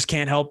he just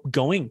can't help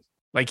going.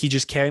 Like, he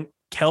just can't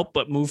help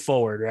but move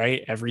forward,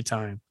 right? Every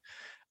time.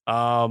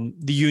 The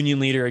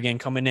union leader again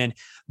coming in,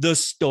 the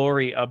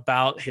story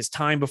about his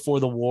time before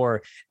the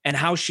war and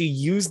how she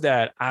used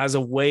that as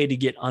a way to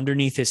get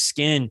underneath his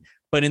skin,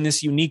 but in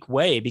this unique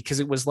way, because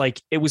it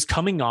was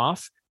coming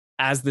off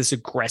as this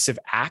aggressive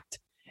act.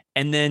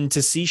 And then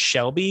to see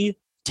Shelby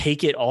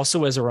take it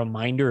also as a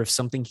reminder of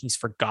something he's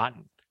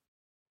forgotten.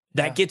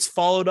 That gets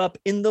followed up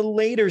in the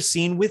later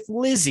scene with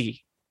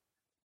Lizzie,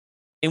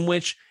 in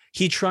which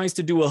He tries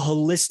to do a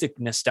holistic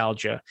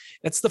nostalgia.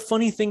 That's the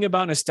funny thing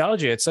about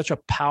nostalgia. It's such a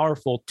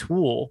powerful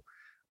tool.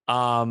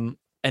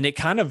 And it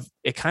kind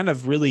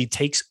of really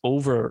takes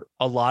over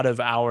a lot of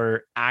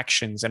our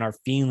actions and our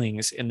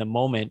feelings in the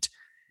moment.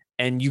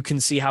 And you can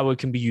see how it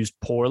can be used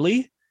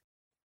poorly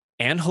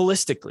and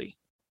holistically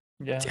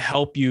to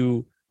help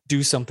you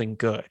do something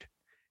good.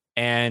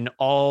 And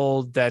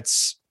all that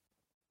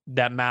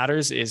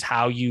matters is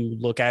how you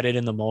look at it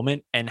in the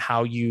moment and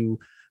how you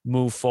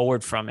move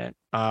forward from it.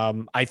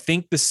 I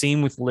think the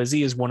scene with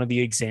Lizzie is one of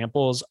the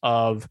examples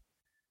of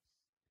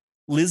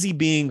Lizzie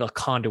being a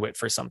conduit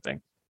for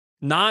something,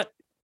 not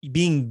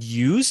being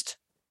used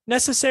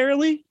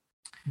necessarily,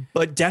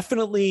 but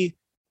definitely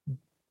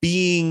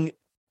being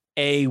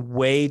a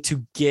way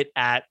to get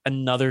at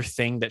another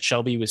thing that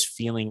Shelby was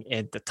feeling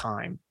at the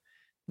time.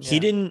 Yeah.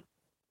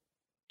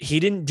 He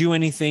didn't do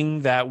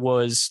anything that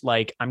was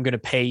like, I'm going to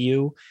pay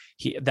you.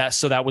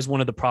 That was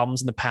one of the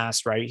problems in the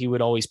past, right? He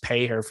would always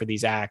pay her for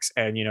these acts,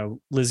 and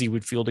Lizzie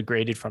would feel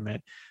degraded from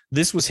it.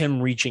 This was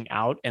him reaching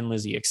out, and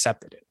Lizzie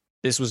accepted it.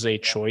 This was a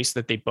choice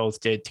that they both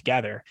did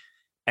together.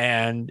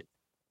 And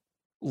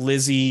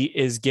Lizzie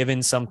is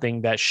given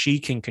something that she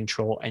can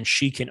control and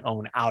she can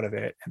own out of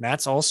it. And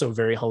that's also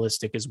very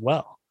holistic as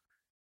well.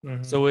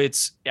 Mm-hmm. So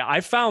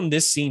I found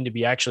this scene to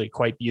be actually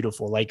quite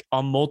beautiful, like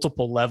on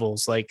multiple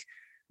levels, like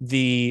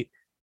the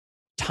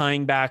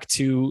tying back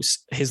to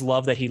his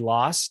love that he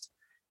lost,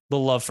 the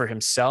love for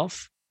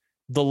himself,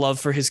 the love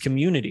for his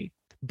community.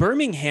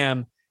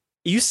 Birmingham,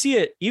 you see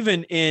it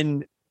even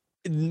in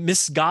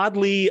Miss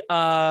Godly,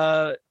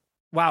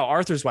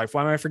 Arthur's wife.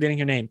 Why am I forgetting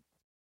her name?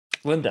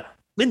 Linda.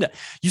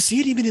 You see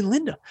it even in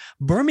Linda.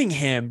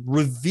 Birmingham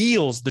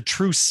reveals the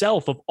true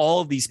self of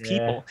all of these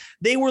people. Yeah.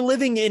 They were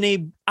living in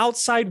a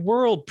outside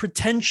world,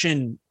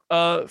 pretension,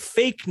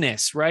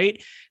 fakeness,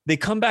 right? They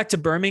come back to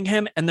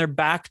Birmingham and they're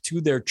back to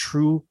their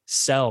true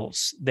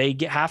selves. They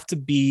have to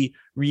be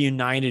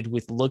reunited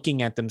with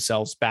looking at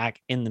themselves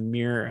back in the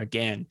mirror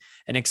again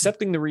and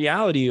accepting the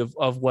reality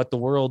of what the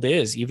world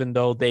is, even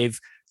though they've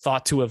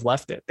thought to have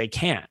left it. They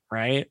can't,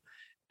 right?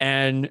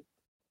 And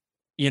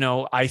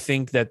I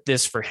think that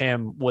this for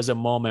him was a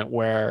moment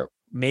where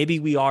maybe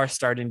we are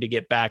starting to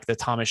get back the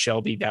Thomas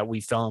Shelby that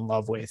we fell in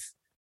love with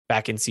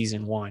back in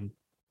season 1,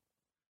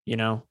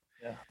 Yeah.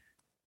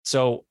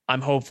 So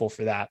I'm hopeful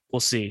for that. We'll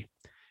see.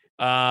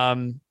 I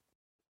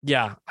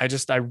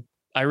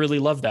really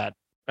love that.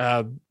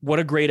 What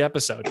a great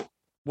episode.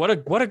 What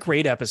a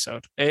great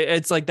episode.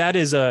 It's like, that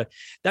is a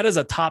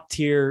top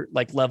tier,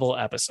 like, level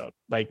episode,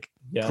 like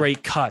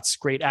great cuts,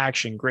 great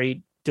action,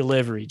 great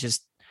delivery.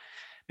 Just,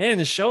 man,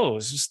 the show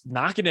is just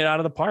knocking it out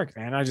of the park,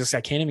 man. I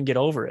can't even get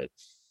over it.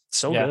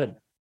 So good.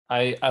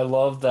 I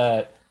love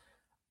that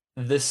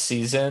this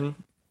season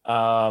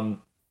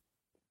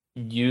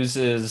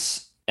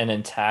uses an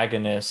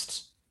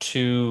antagonist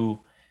to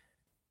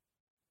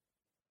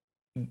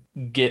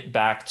get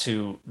back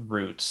to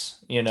roots,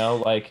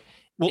 like,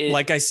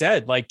 like I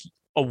said, like,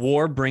 a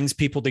war brings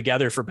people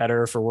together for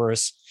better or for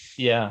worse.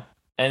 Yeah.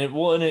 And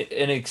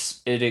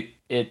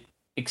it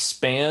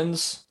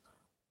expands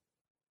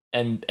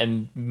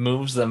and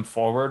moves them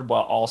forward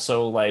while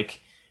also,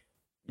 like,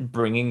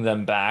 bringing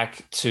them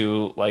back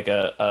to, like,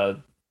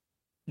 a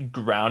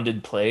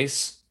grounded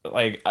place.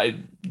 Like,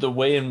 the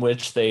way in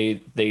which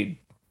they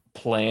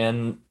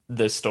plan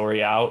this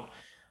story out,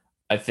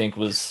 I think,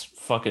 was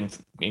fucking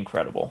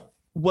incredible.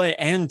 Well,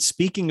 and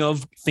speaking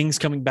of things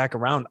coming back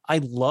around, I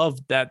love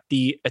that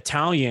the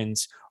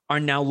Italians are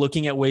now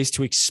looking at ways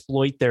to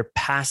exploit their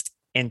past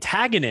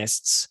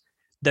antagonists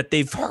that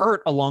they've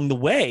hurt along the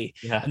way.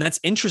 Yeah. And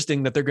that's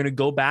interesting that they're going to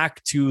go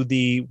back to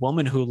the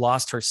woman who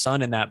lost her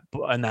son in that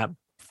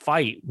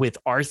fight with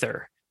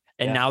Arthur.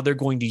 And now they're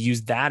going to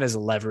use that as a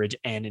leverage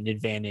and an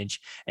advantage,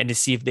 and to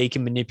see if they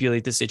can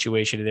manipulate the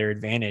situation to their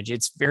advantage.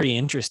 It's very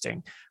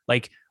interesting.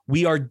 Like,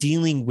 we are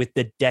dealing with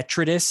the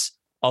detritus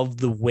of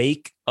the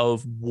wake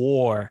of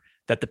war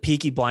that the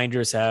Peaky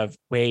Blinders have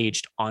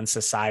waged on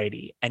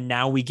society. And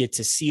now we get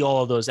to see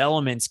all of those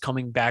elements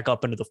coming back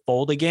up into the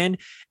fold again,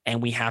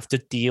 and we have to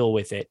deal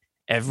with it.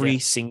 Every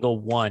single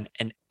one,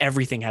 and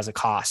everything has a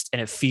cost,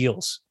 and it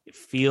feels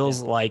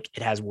like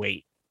it has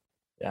weight.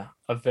 Yeah,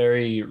 a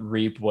very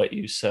reap what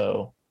you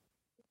sow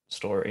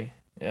story.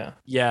 Yeah.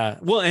 Yeah.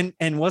 Well,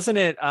 and wasn't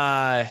it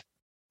oh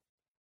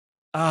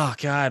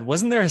God,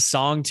 wasn't there a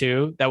song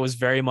too that was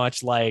very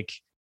much like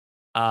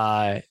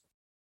or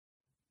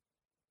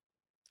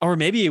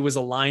maybe it was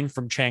a line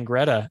from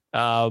Changretta,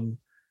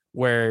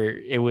 where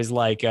it was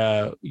like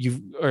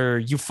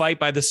you fight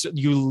by the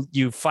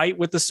you fight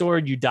with the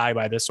sword, you die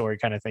by the sword,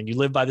 kind of thing. You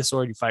live by the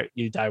sword,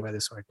 you die by the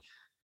sword.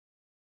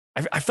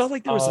 I felt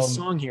like there was a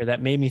song here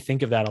that made me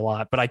think of that a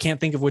lot, but I can't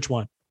think of which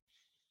one.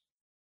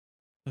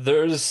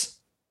 There's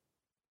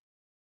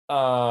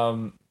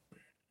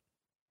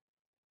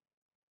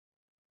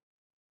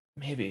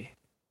maybe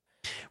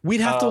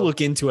we'd have to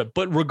look into it,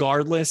 but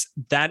regardless,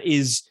 that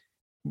is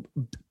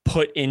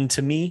put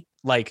into me,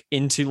 like,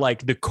 into,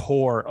 like, the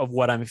core of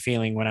what I'm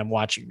feeling when I'm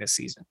watching this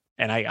season.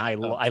 And I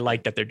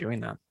like that they're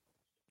doing that.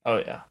 Oh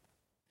yeah.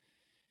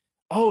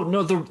 Oh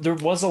no, there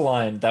was a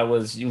line that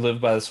was "You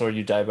live by the sword,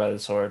 you die by the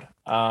sword."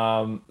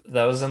 That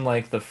was in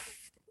like the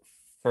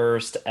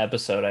first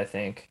episode, I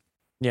think.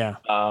 Yeah,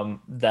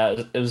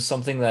 That it was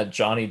something that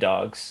Johnny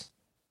Dogs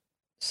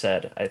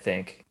said, I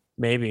think.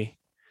 maybe.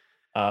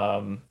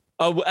 Um,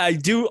 Oh, I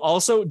do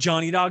also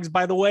Johnny Dogs,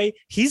 by the way,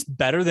 he's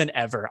better than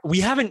ever. We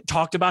haven't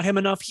talked about him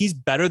enough. He's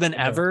better than Mhm.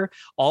 ever.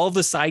 All of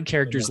the side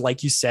characters, Mhm.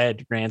 like you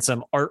said,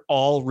 Ransom, are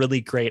all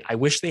really great. I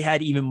wish they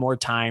had even more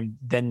time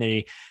than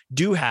they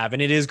do have.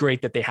 And it is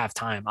great that they have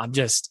time. I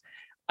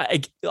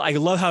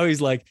love how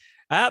he's like,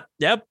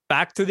 yep,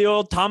 back to the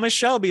old Thomas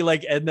Shelby.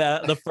 Like in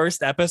the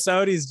first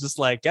episode, he's just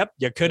like, yep,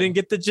 you couldn't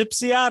get the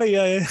gypsy out of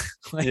you.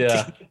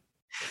 Yeah, Like,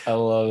 I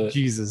love it.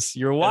 Jesus,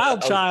 you're a And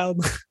wild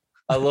child.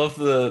 I love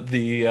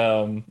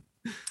the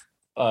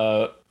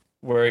uh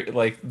where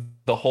like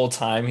the whole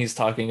time he's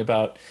talking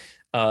about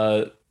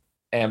uh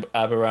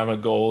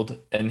Aberama Gold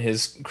and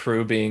his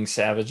crew being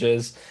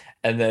savages,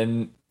 and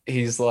then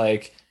he's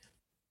like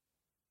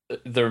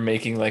they're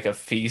making like a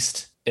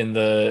feast in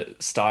the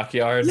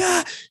stockyard.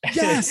 Yeah,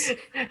 yes.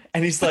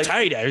 And he's like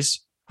Potatoes.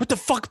 What the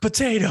fuck,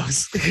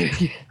 potatoes?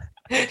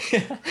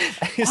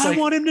 he's I like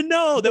want him to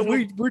know that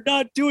we're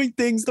not doing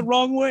things the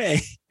wrong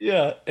way.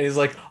 yeah, and he's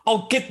like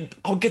I'll get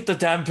the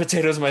damn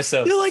potatoes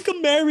myself. They're like a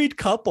married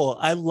couple.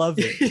 I love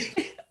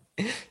it.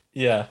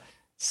 Yeah,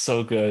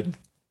 so good.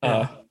 Uh,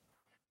 Yeah.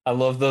 I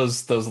love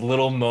those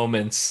little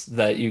moments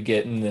that you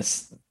get in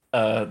this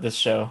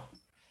show.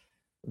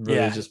 Really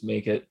Yeah. just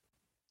make it.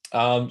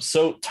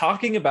 So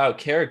talking about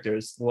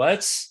characters,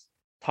 let's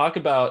talk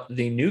about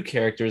the new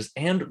characters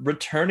and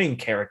returning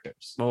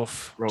characters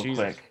Oof. real Jesus.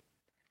 I quick.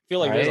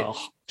 feel All like there's a right.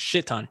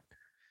 shit ton.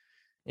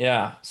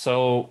 Yeah.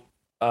 So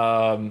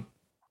um,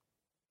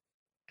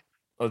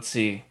 let's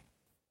see.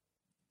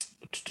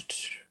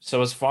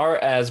 So as far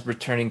as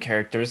returning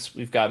characters,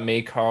 we've got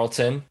May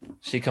Carlton.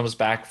 She comes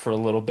back for a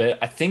little bit.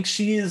 I think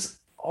she is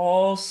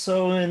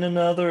also in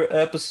another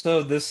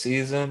episode this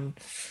season,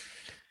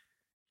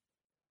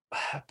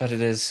 but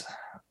it is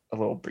a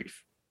little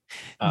brief.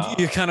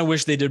 You kind of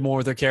wish they did more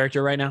with their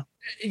character right now.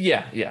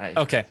 Yeah, yeah,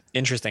 Okay.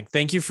 Interesting.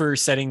 Thank you for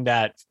setting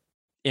that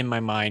in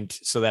my mind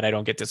so that I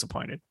don't get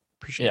disappointed.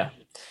 Appreciate yeah.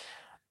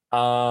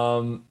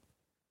 it.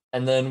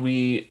 And then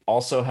we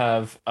also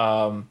have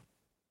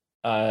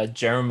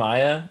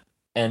Jeremiah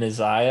and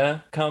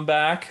Isaiah come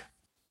back.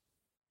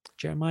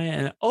 Jeremiah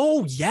and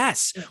oh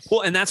yes,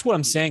 well, and that's what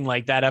I'm saying.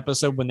 Like that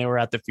episode when they were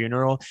at the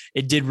funeral,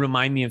 it did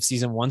remind me of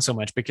season one so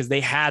much because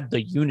they had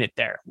the unit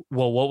there.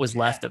 Well, what was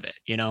left of it,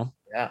 you know?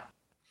 Yeah,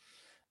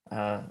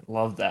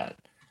 love that.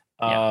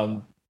 Yeah,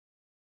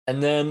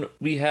 And then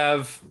we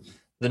have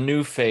the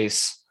new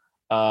face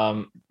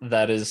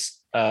that is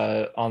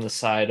on the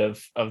side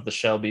of the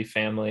Shelby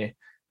family,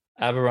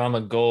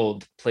 Aberama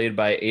Gold, played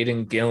by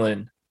Aidan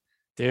Gillen,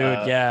 dude.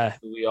 Yeah,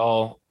 who we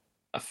all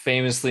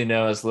famously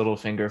know as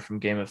Littlefinger from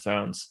Game of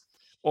Thrones.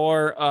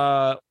 or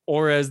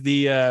as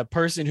the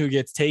person who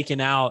gets taken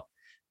out,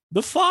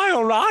 the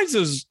fire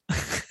rises.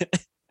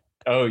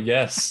 Oh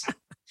yes,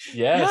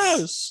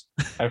 yes.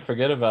 I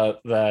forget about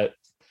that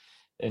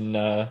in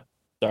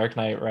Dark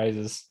Knight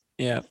Rises.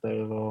 Yeah.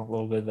 There's a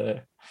little bit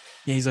there.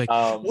 Yeah, he's like,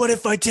 what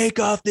if I take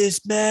off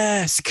this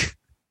mask?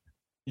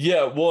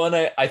 Yeah, well,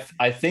 and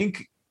I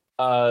think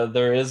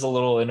there is a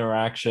little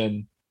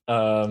interaction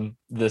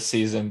this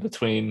season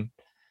between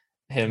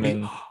him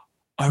and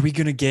Are we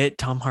gonna get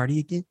Tom Hardy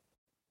again?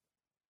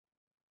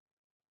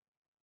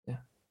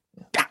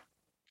 yeah.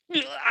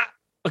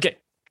 Okay,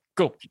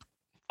 go.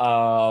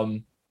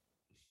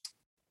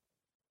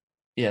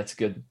 Yeah, it's a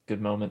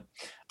good moment.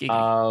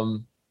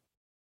 Giggity.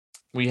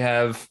 We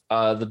have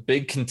the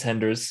big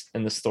contenders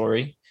in the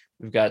story.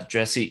 We've got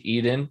Jesse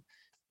Eden,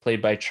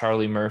 played by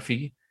Charlie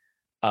Murphy,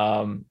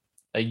 a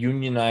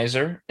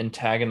unionizer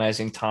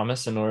antagonizing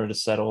Thomas in order to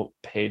settle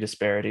pay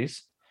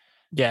disparities.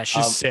 Yeah,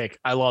 she's sick.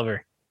 I love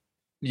her.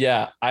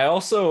 Yeah, I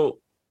also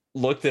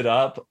looked it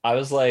up. I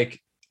was like,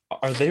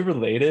 are they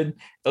related?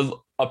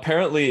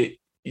 Apparently,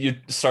 you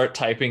start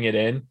typing it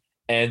in,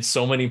 and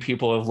so many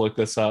people have looked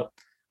this up,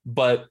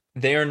 but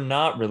they are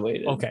not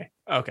related. Okay.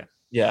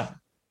 Yeah,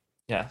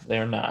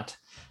 they're not.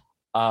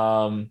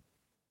 And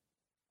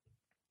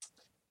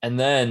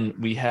then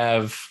we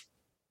have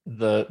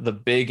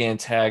the big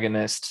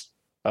antagonist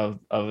of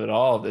it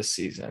all this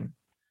season.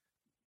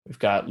 We've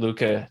got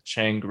Luca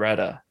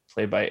Changretta,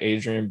 played by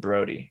Adrian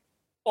Brody.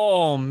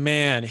 Oh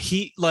man,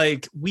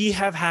 we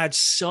have had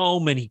so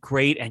many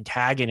great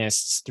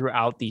antagonists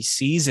throughout these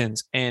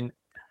seasons, and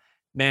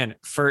man,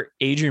 for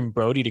Adrian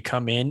Brody to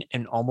come in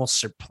and almost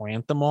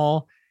supplant them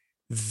all,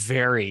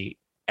 very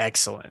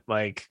excellent.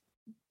 Like,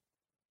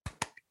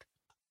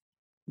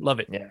 love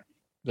it. Yeah,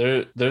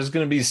 there's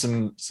going to be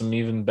some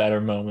even better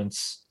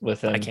moments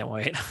with him. I can't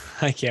wait.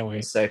 I can't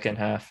wait. Second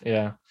half,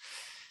 yeah.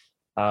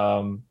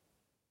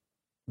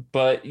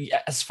 But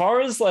yeah, as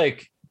far as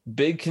like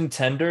big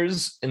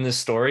contenders in the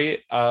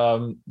story,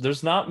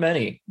 there's not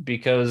many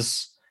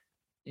because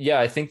yeah,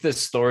 I think this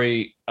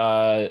story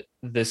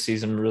this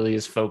season really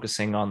is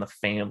focusing on the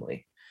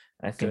family.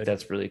 I think Good.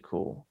 that's really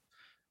cool.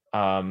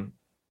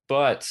 But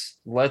but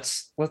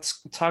let's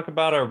talk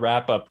about our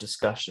wrap up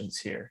discussions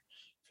here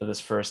for this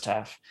first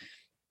half.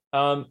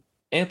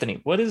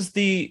 Anthony, what is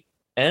the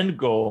end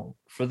goal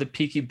for the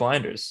Peaky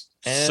Blinders?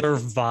 And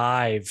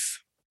Survive.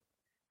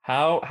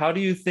 how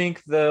do you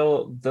think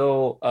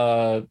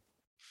they'll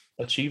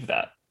achieve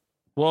that?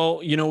 Well,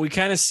 we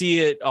kind of see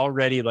it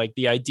already. Like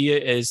the idea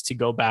is to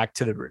go back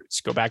to the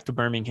roots, go back to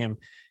Birmingham.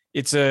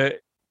 It's a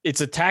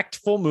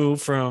tactful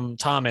move from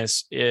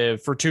Thomas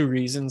for two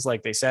reasons.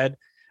 Like they said,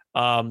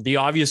 the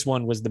obvious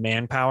one was the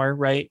manpower,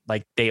 right?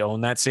 Like they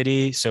own that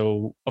city,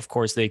 so of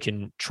course they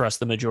can trust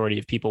the majority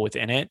of people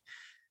within it.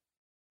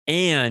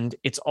 And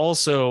it's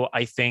also,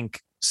 I think,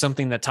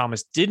 something that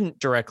Thomas didn't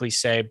directly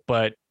say,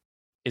 but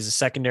is a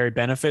secondary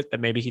benefit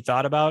that maybe he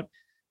thought about.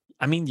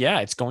 I mean,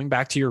 yeah, it's going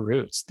back to your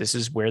roots. This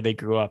is where they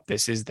grew up.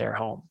 This is their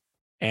home.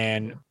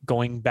 And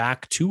going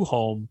back to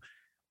home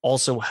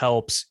also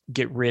helps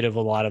get rid of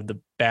a lot of the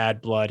bad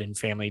blood and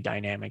family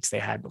dynamics they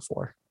had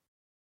before.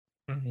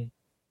 Mm-hmm.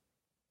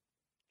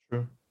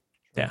 True.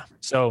 Yeah.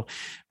 So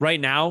right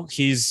now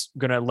he's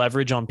going to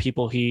leverage on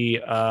people he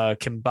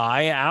can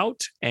buy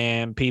out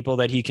and people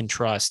that he can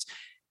trust.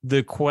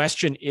 The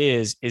question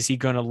is he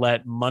going to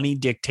let money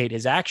dictate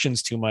his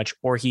actions too much,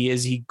 or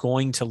is he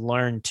going to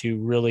learn to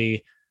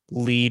really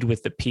lead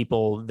with the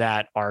people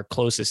that are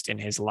closest in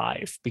his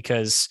life?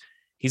 Because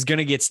he's going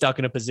to get stuck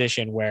in a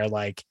position where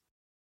like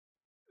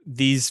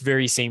these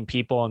very same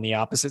people on the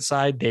opposite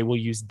side, they will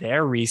use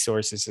their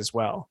resources as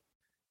well.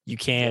 You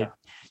can't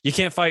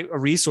fight a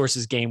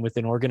resources game with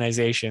an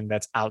organization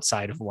that's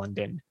outside of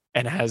London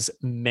and has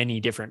many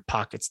different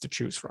pockets to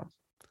choose from.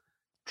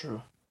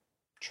 True.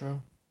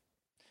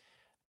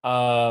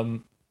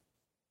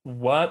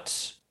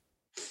 What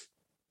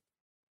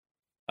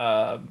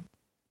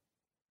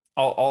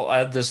I'll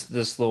add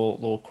this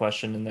little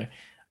question in there.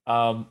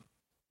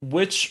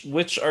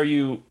 Which are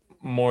you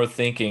more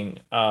thinking?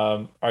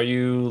 Are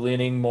you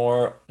leaning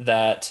more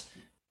that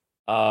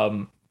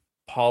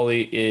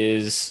Polly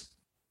is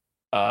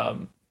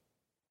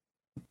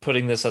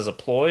putting this as a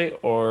ploy,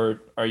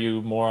 or are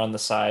you more on the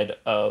side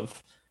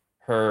of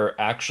her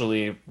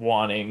actually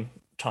wanting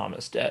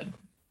Thomas dead?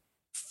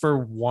 For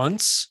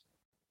once,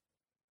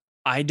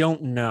 I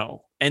don't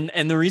know.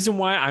 And the reason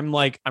why I'm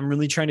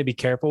really trying to be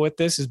careful with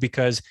this is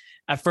because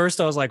at first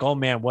I was like, oh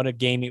man, what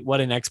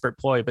an expert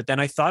ploy. But then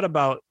I thought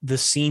about the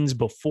scenes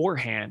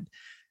beforehand.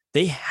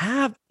 They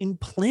have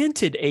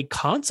implanted a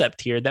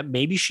concept here that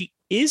maybe she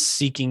is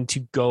seeking to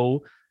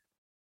go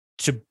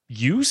to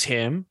use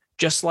him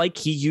just like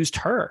he used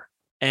her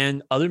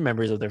and other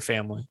members of their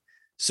family.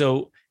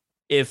 So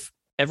if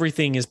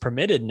everything is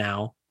permitted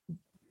now,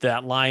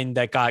 that line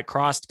that got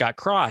crossed.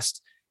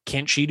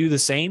 Can't she do the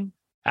same?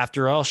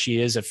 After all,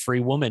 she is a free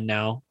woman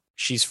now.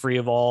 She's free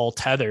of all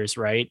tethers,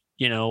 right?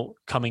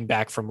 Coming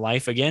back from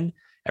life again,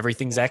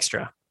 everything's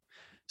extra.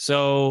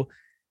 So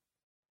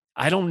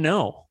I don't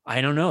know.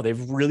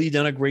 They've really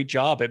done a great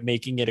job at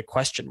making it a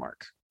question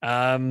mark.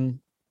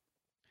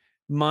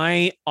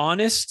 My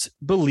honest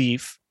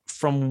belief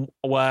from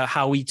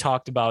how we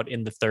talked about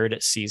in the third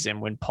season,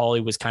 when Polly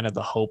was kind of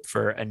the hope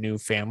for a new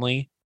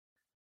family,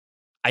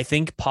 I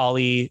think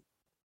Polly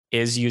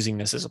is using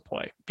this as a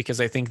ploy,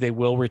 because I think they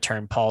will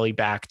return Polly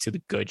back to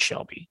the good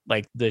Shelby,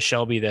 like the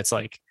Shelby that's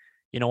like,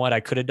 you know what,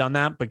 I could have done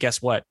that, but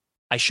guess what?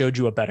 I showed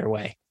you a better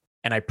way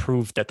and I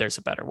proved that there's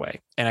a better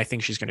way. And I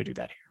think she's going to do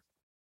that here.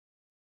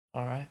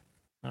 All right.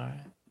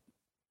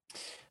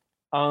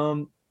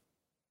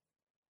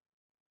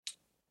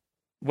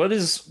 What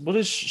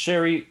is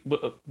Sherry?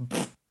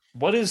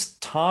 What is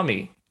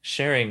Tommy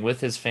sharing with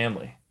his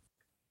family?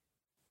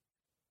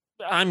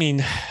 I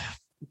mean,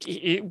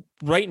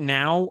 right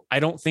now, I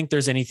don't think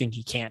there's anything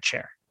he can't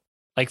share.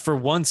 Like for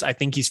once, I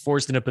think he's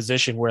forced in a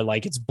position where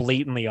like it's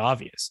blatantly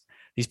obvious.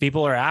 These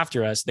people are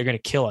after us. They're going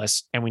to kill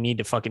us and we need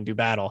to fucking do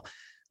battle.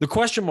 The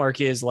question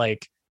mark is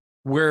like,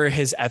 where are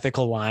his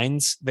ethical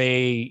lines?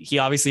 He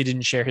obviously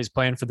didn't share his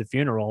plan for the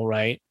funeral,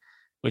 right?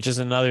 Which is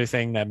another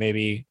thing that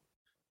maybe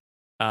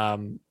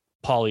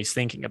Polly's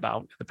thinking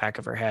about in the back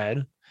of her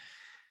head.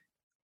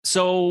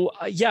 So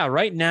yeah,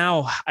 right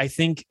now, I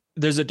think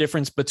there's a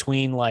difference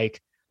between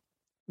like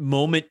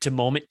moment to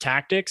moment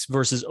tactics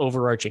versus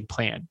overarching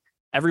plan.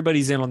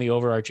 Everybody's in on the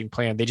overarching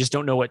plan. They just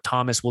don't know what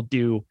Thomas will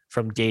do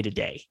from day to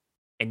day.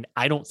 And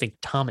I don't think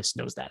Thomas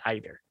knows that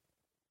either.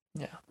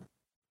 Yeah.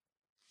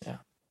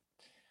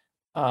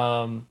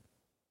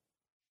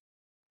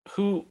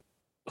 Who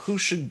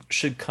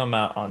should come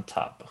out on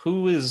top?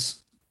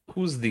 Who's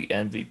the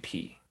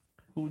MVP?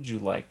 Who would you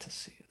like to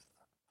see?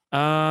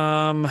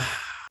 Polly.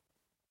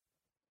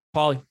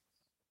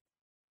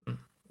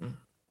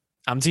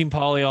 I'm Team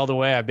Polly all the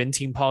way. I've been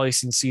Team Polly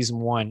since season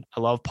 1. I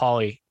love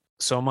Polly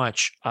so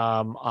much.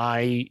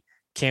 I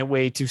can't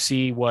wait to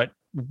see what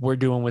we're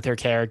doing with her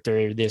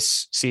character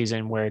this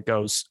season, where it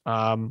goes.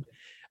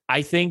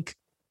 I think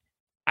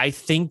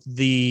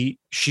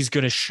she's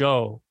going to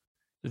show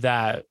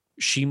that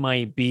she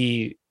might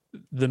be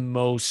the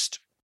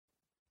most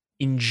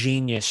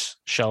ingenious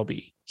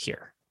Shelby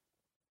here.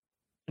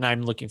 And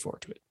I'm looking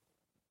forward to it.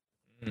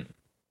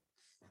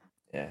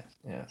 Yeah,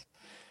 yes.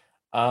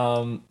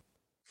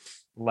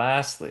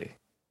 Lastly,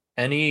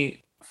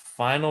 any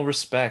final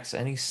respects,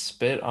 any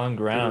spit on Dude,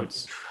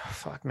 grounds?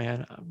 fuck,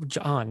 man.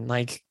 John,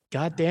 like,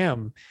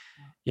 goddamn.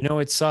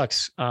 It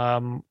sucks.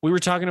 We were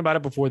talking about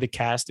it before the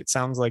cast. It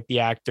sounds like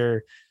the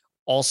actor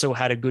also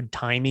had a good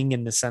timing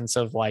in the sense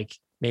of like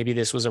maybe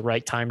this was a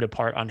right time to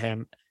part on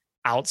him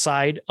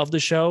outside of the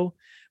show,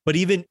 but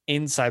even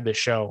inside the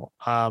show,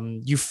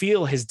 you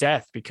feel his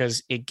death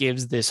because it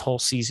gives this whole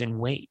season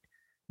weight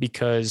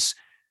because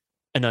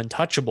an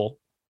untouchable,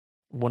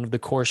 one of the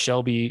core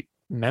Shelby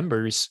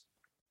members,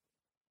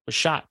 was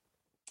shot.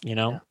 You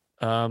know,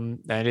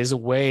 that is a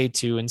way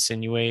to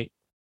insinuate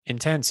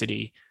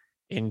intensity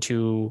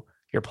into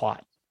your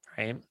plot,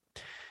 right?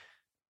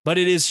 But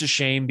it is a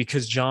shame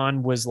because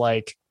John was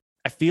like,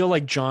 I feel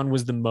like John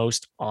was the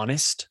most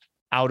honest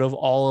out of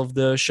all of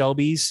the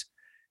Shelbys.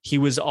 He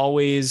was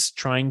always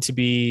trying to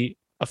be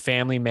a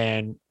family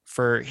man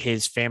for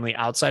his family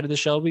outside of the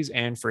Shelbys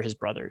and for his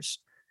brothers.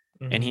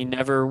 Mm-hmm. And he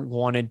never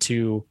wanted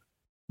to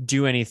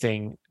do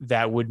anything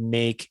that would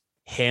make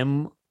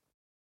him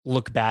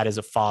look bad as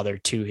a father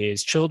to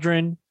his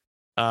children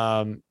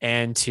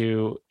and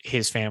to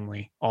his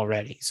family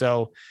already.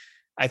 So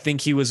I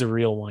think he was a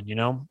real one, you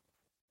know?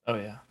 Oh,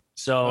 yeah.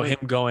 So him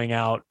going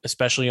out,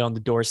 especially on the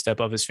doorstep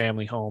of his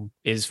family home,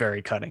 is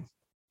very cutting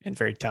and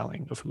very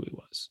telling of who he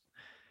was.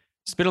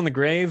 Spit on the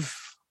grave,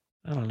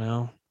 I don't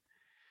know.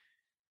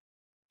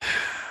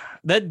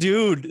 That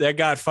dude that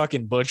got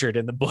fucking butchered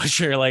in the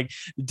butcher, like,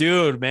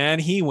 dude, man,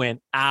 he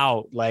went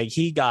out. Like,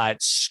 he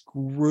got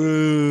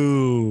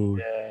screwed.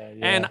 Yeah.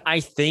 And I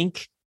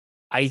think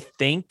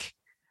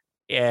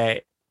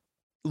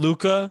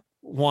Luca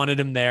wanted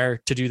him there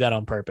to do that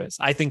on purpose.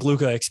 I think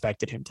Luca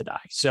expected him to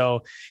die.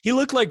 So he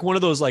looked like one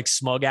of those like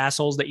smug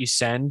assholes that you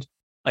send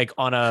like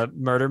on a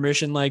murder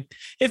mission. Like,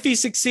 if he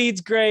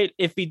succeeds, great.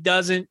 If he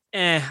doesn't,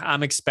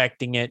 I'm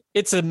expecting it.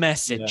 It's a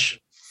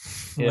message.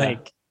 Yeah.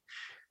 Like,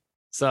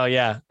 so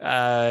yeah,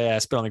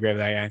 spit on the grave of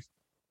that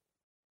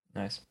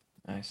guy.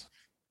 Nice.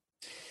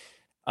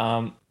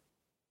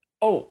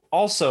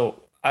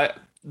 Also,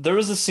 there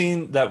was a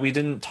scene that we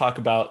didn't talk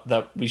about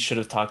that we should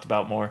have talked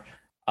about more.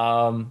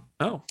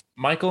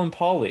 Michael and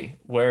Paulie,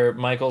 where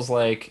Michael's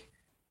like,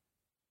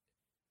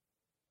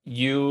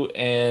 you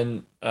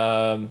and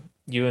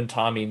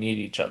Tommy need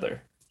each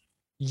other.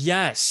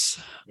 Yes.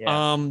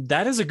 Yeah.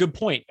 That is a good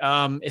point.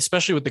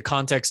 Especially with the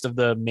context of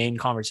the main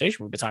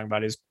conversation we've been talking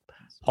about, is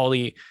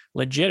Paulie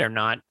legit or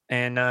not?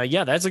 And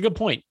yeah, that's a good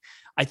point.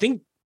 I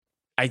think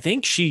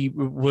she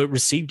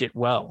received it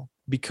well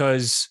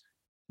because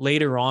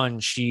later on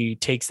she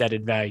takes that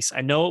advice.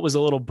 I know it was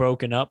a little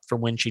broken up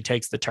from when she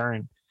takes the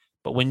turn,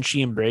 but when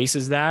she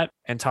embraces that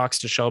and talks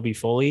to Shelby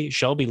fully,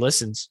 Shelby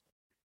listens.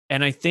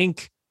 And I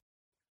think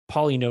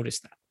Paulie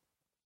noticed that.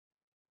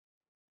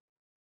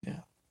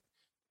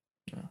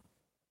 Yeah.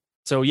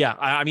 So yeah,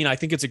 I mean, I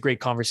think it's a great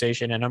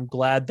conversation, and I'm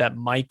glad that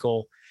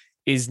Michael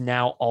is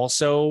now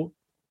also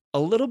a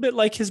little bit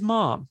like his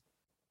mom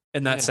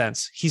in that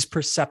sense. He's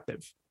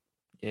perceptive.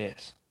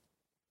 Yes.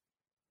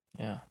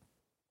 Yeah.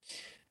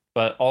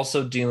 But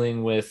also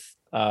dealing with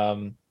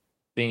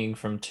being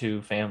from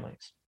two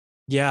families.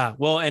 Yeah.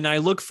 Well, and I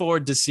look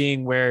forward to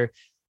seeing where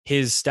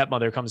his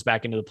stepmother comes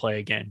back into the play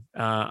again.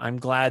 I'm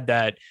glad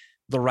that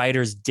the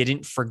writers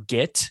didn't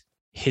forget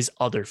his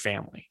other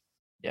family.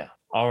 Yeah.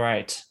 All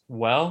right.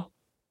 Well,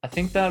 I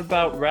think that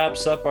about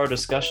wraps up our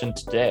discussion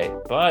today,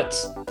 but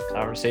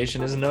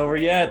conversation isn't over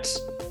yet.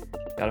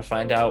 Got to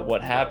find out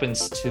what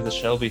happens to the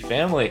Shelby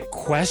family.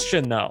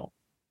 Question though.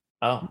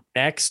 Oh,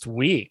 next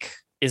week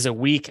is a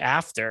week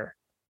after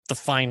the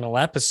final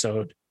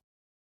episode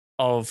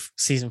of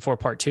season 4,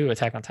 part 2,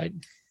 Attack on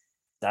Titan.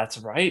 That's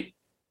right.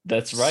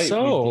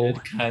 So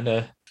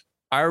kind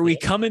are we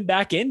coming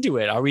back into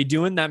it? Are we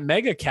doing that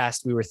mega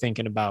cast we were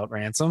thinking about,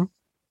 Ransom?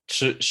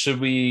 Should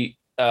we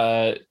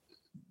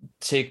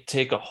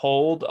take a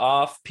hold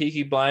off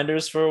Peaky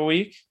Blinders for a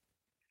week?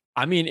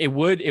 I mean, it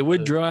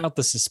would draw out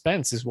the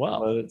suspense as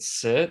well. Let it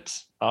sit.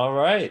 All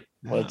right.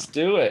 Yeah. Let's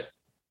do it.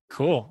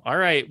 Cool. All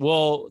right.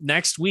 Well,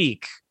 next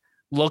week,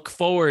 look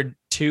forward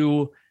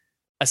to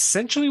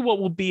essentially what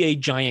will be a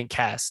giant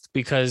cast,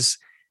 because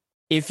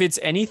if it's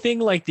anything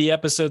like the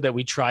episode that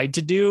we tried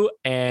to do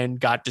and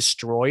got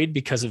destroyed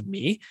because of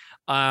me,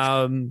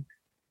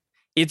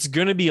 it's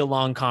going to be a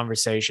long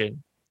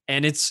conversation.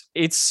 And it's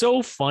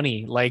so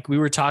funny. Like we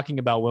were talking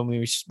about when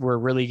we were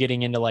really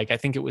getting into, like, I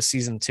think it was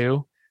season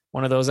 2,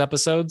 one of those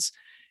episodes,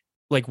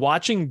 like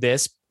watching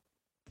this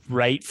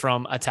right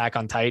from Attack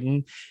on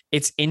Titan.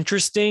 It's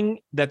interesting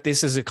that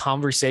this is a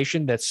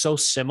conversation that's so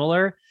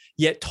similar,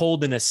 yet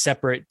told in a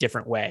separate,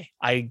 different way.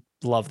 I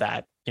love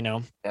that, you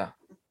know? Yeah.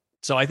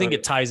 So I think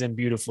it ties in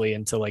beautifully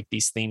into like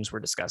these themes we're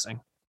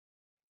discussing.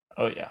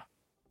 Oh yeah.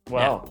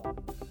 Well,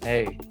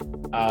 hey,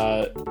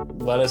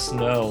 let us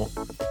know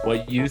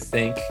what you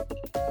think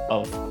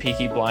of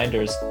Peaky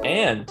Blinders,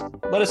 and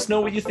let us know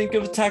what you think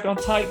of Attack on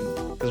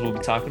Titan, because we'll be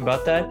talking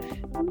about that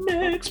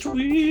next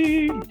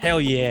week.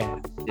 Hell yeah.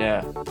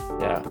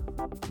 Yeah.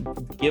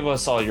 Give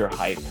us all your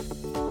hype,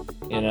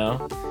 you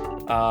know?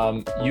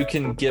 You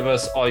can give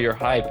us all your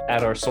hype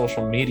at our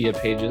social media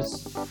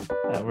pages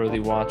at Worthy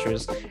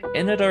Watchers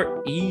and at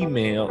our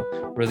email,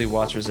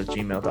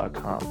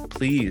 worthywatchers@gmail.com.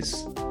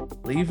 Please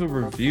leave a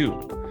review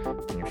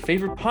on your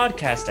favorite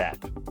podcast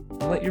app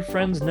and let your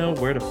friends know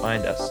where to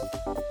find us.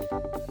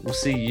 We'll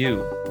see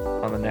you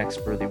on the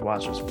next Worthy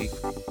Watchers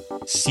Weekly.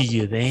 See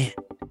you then.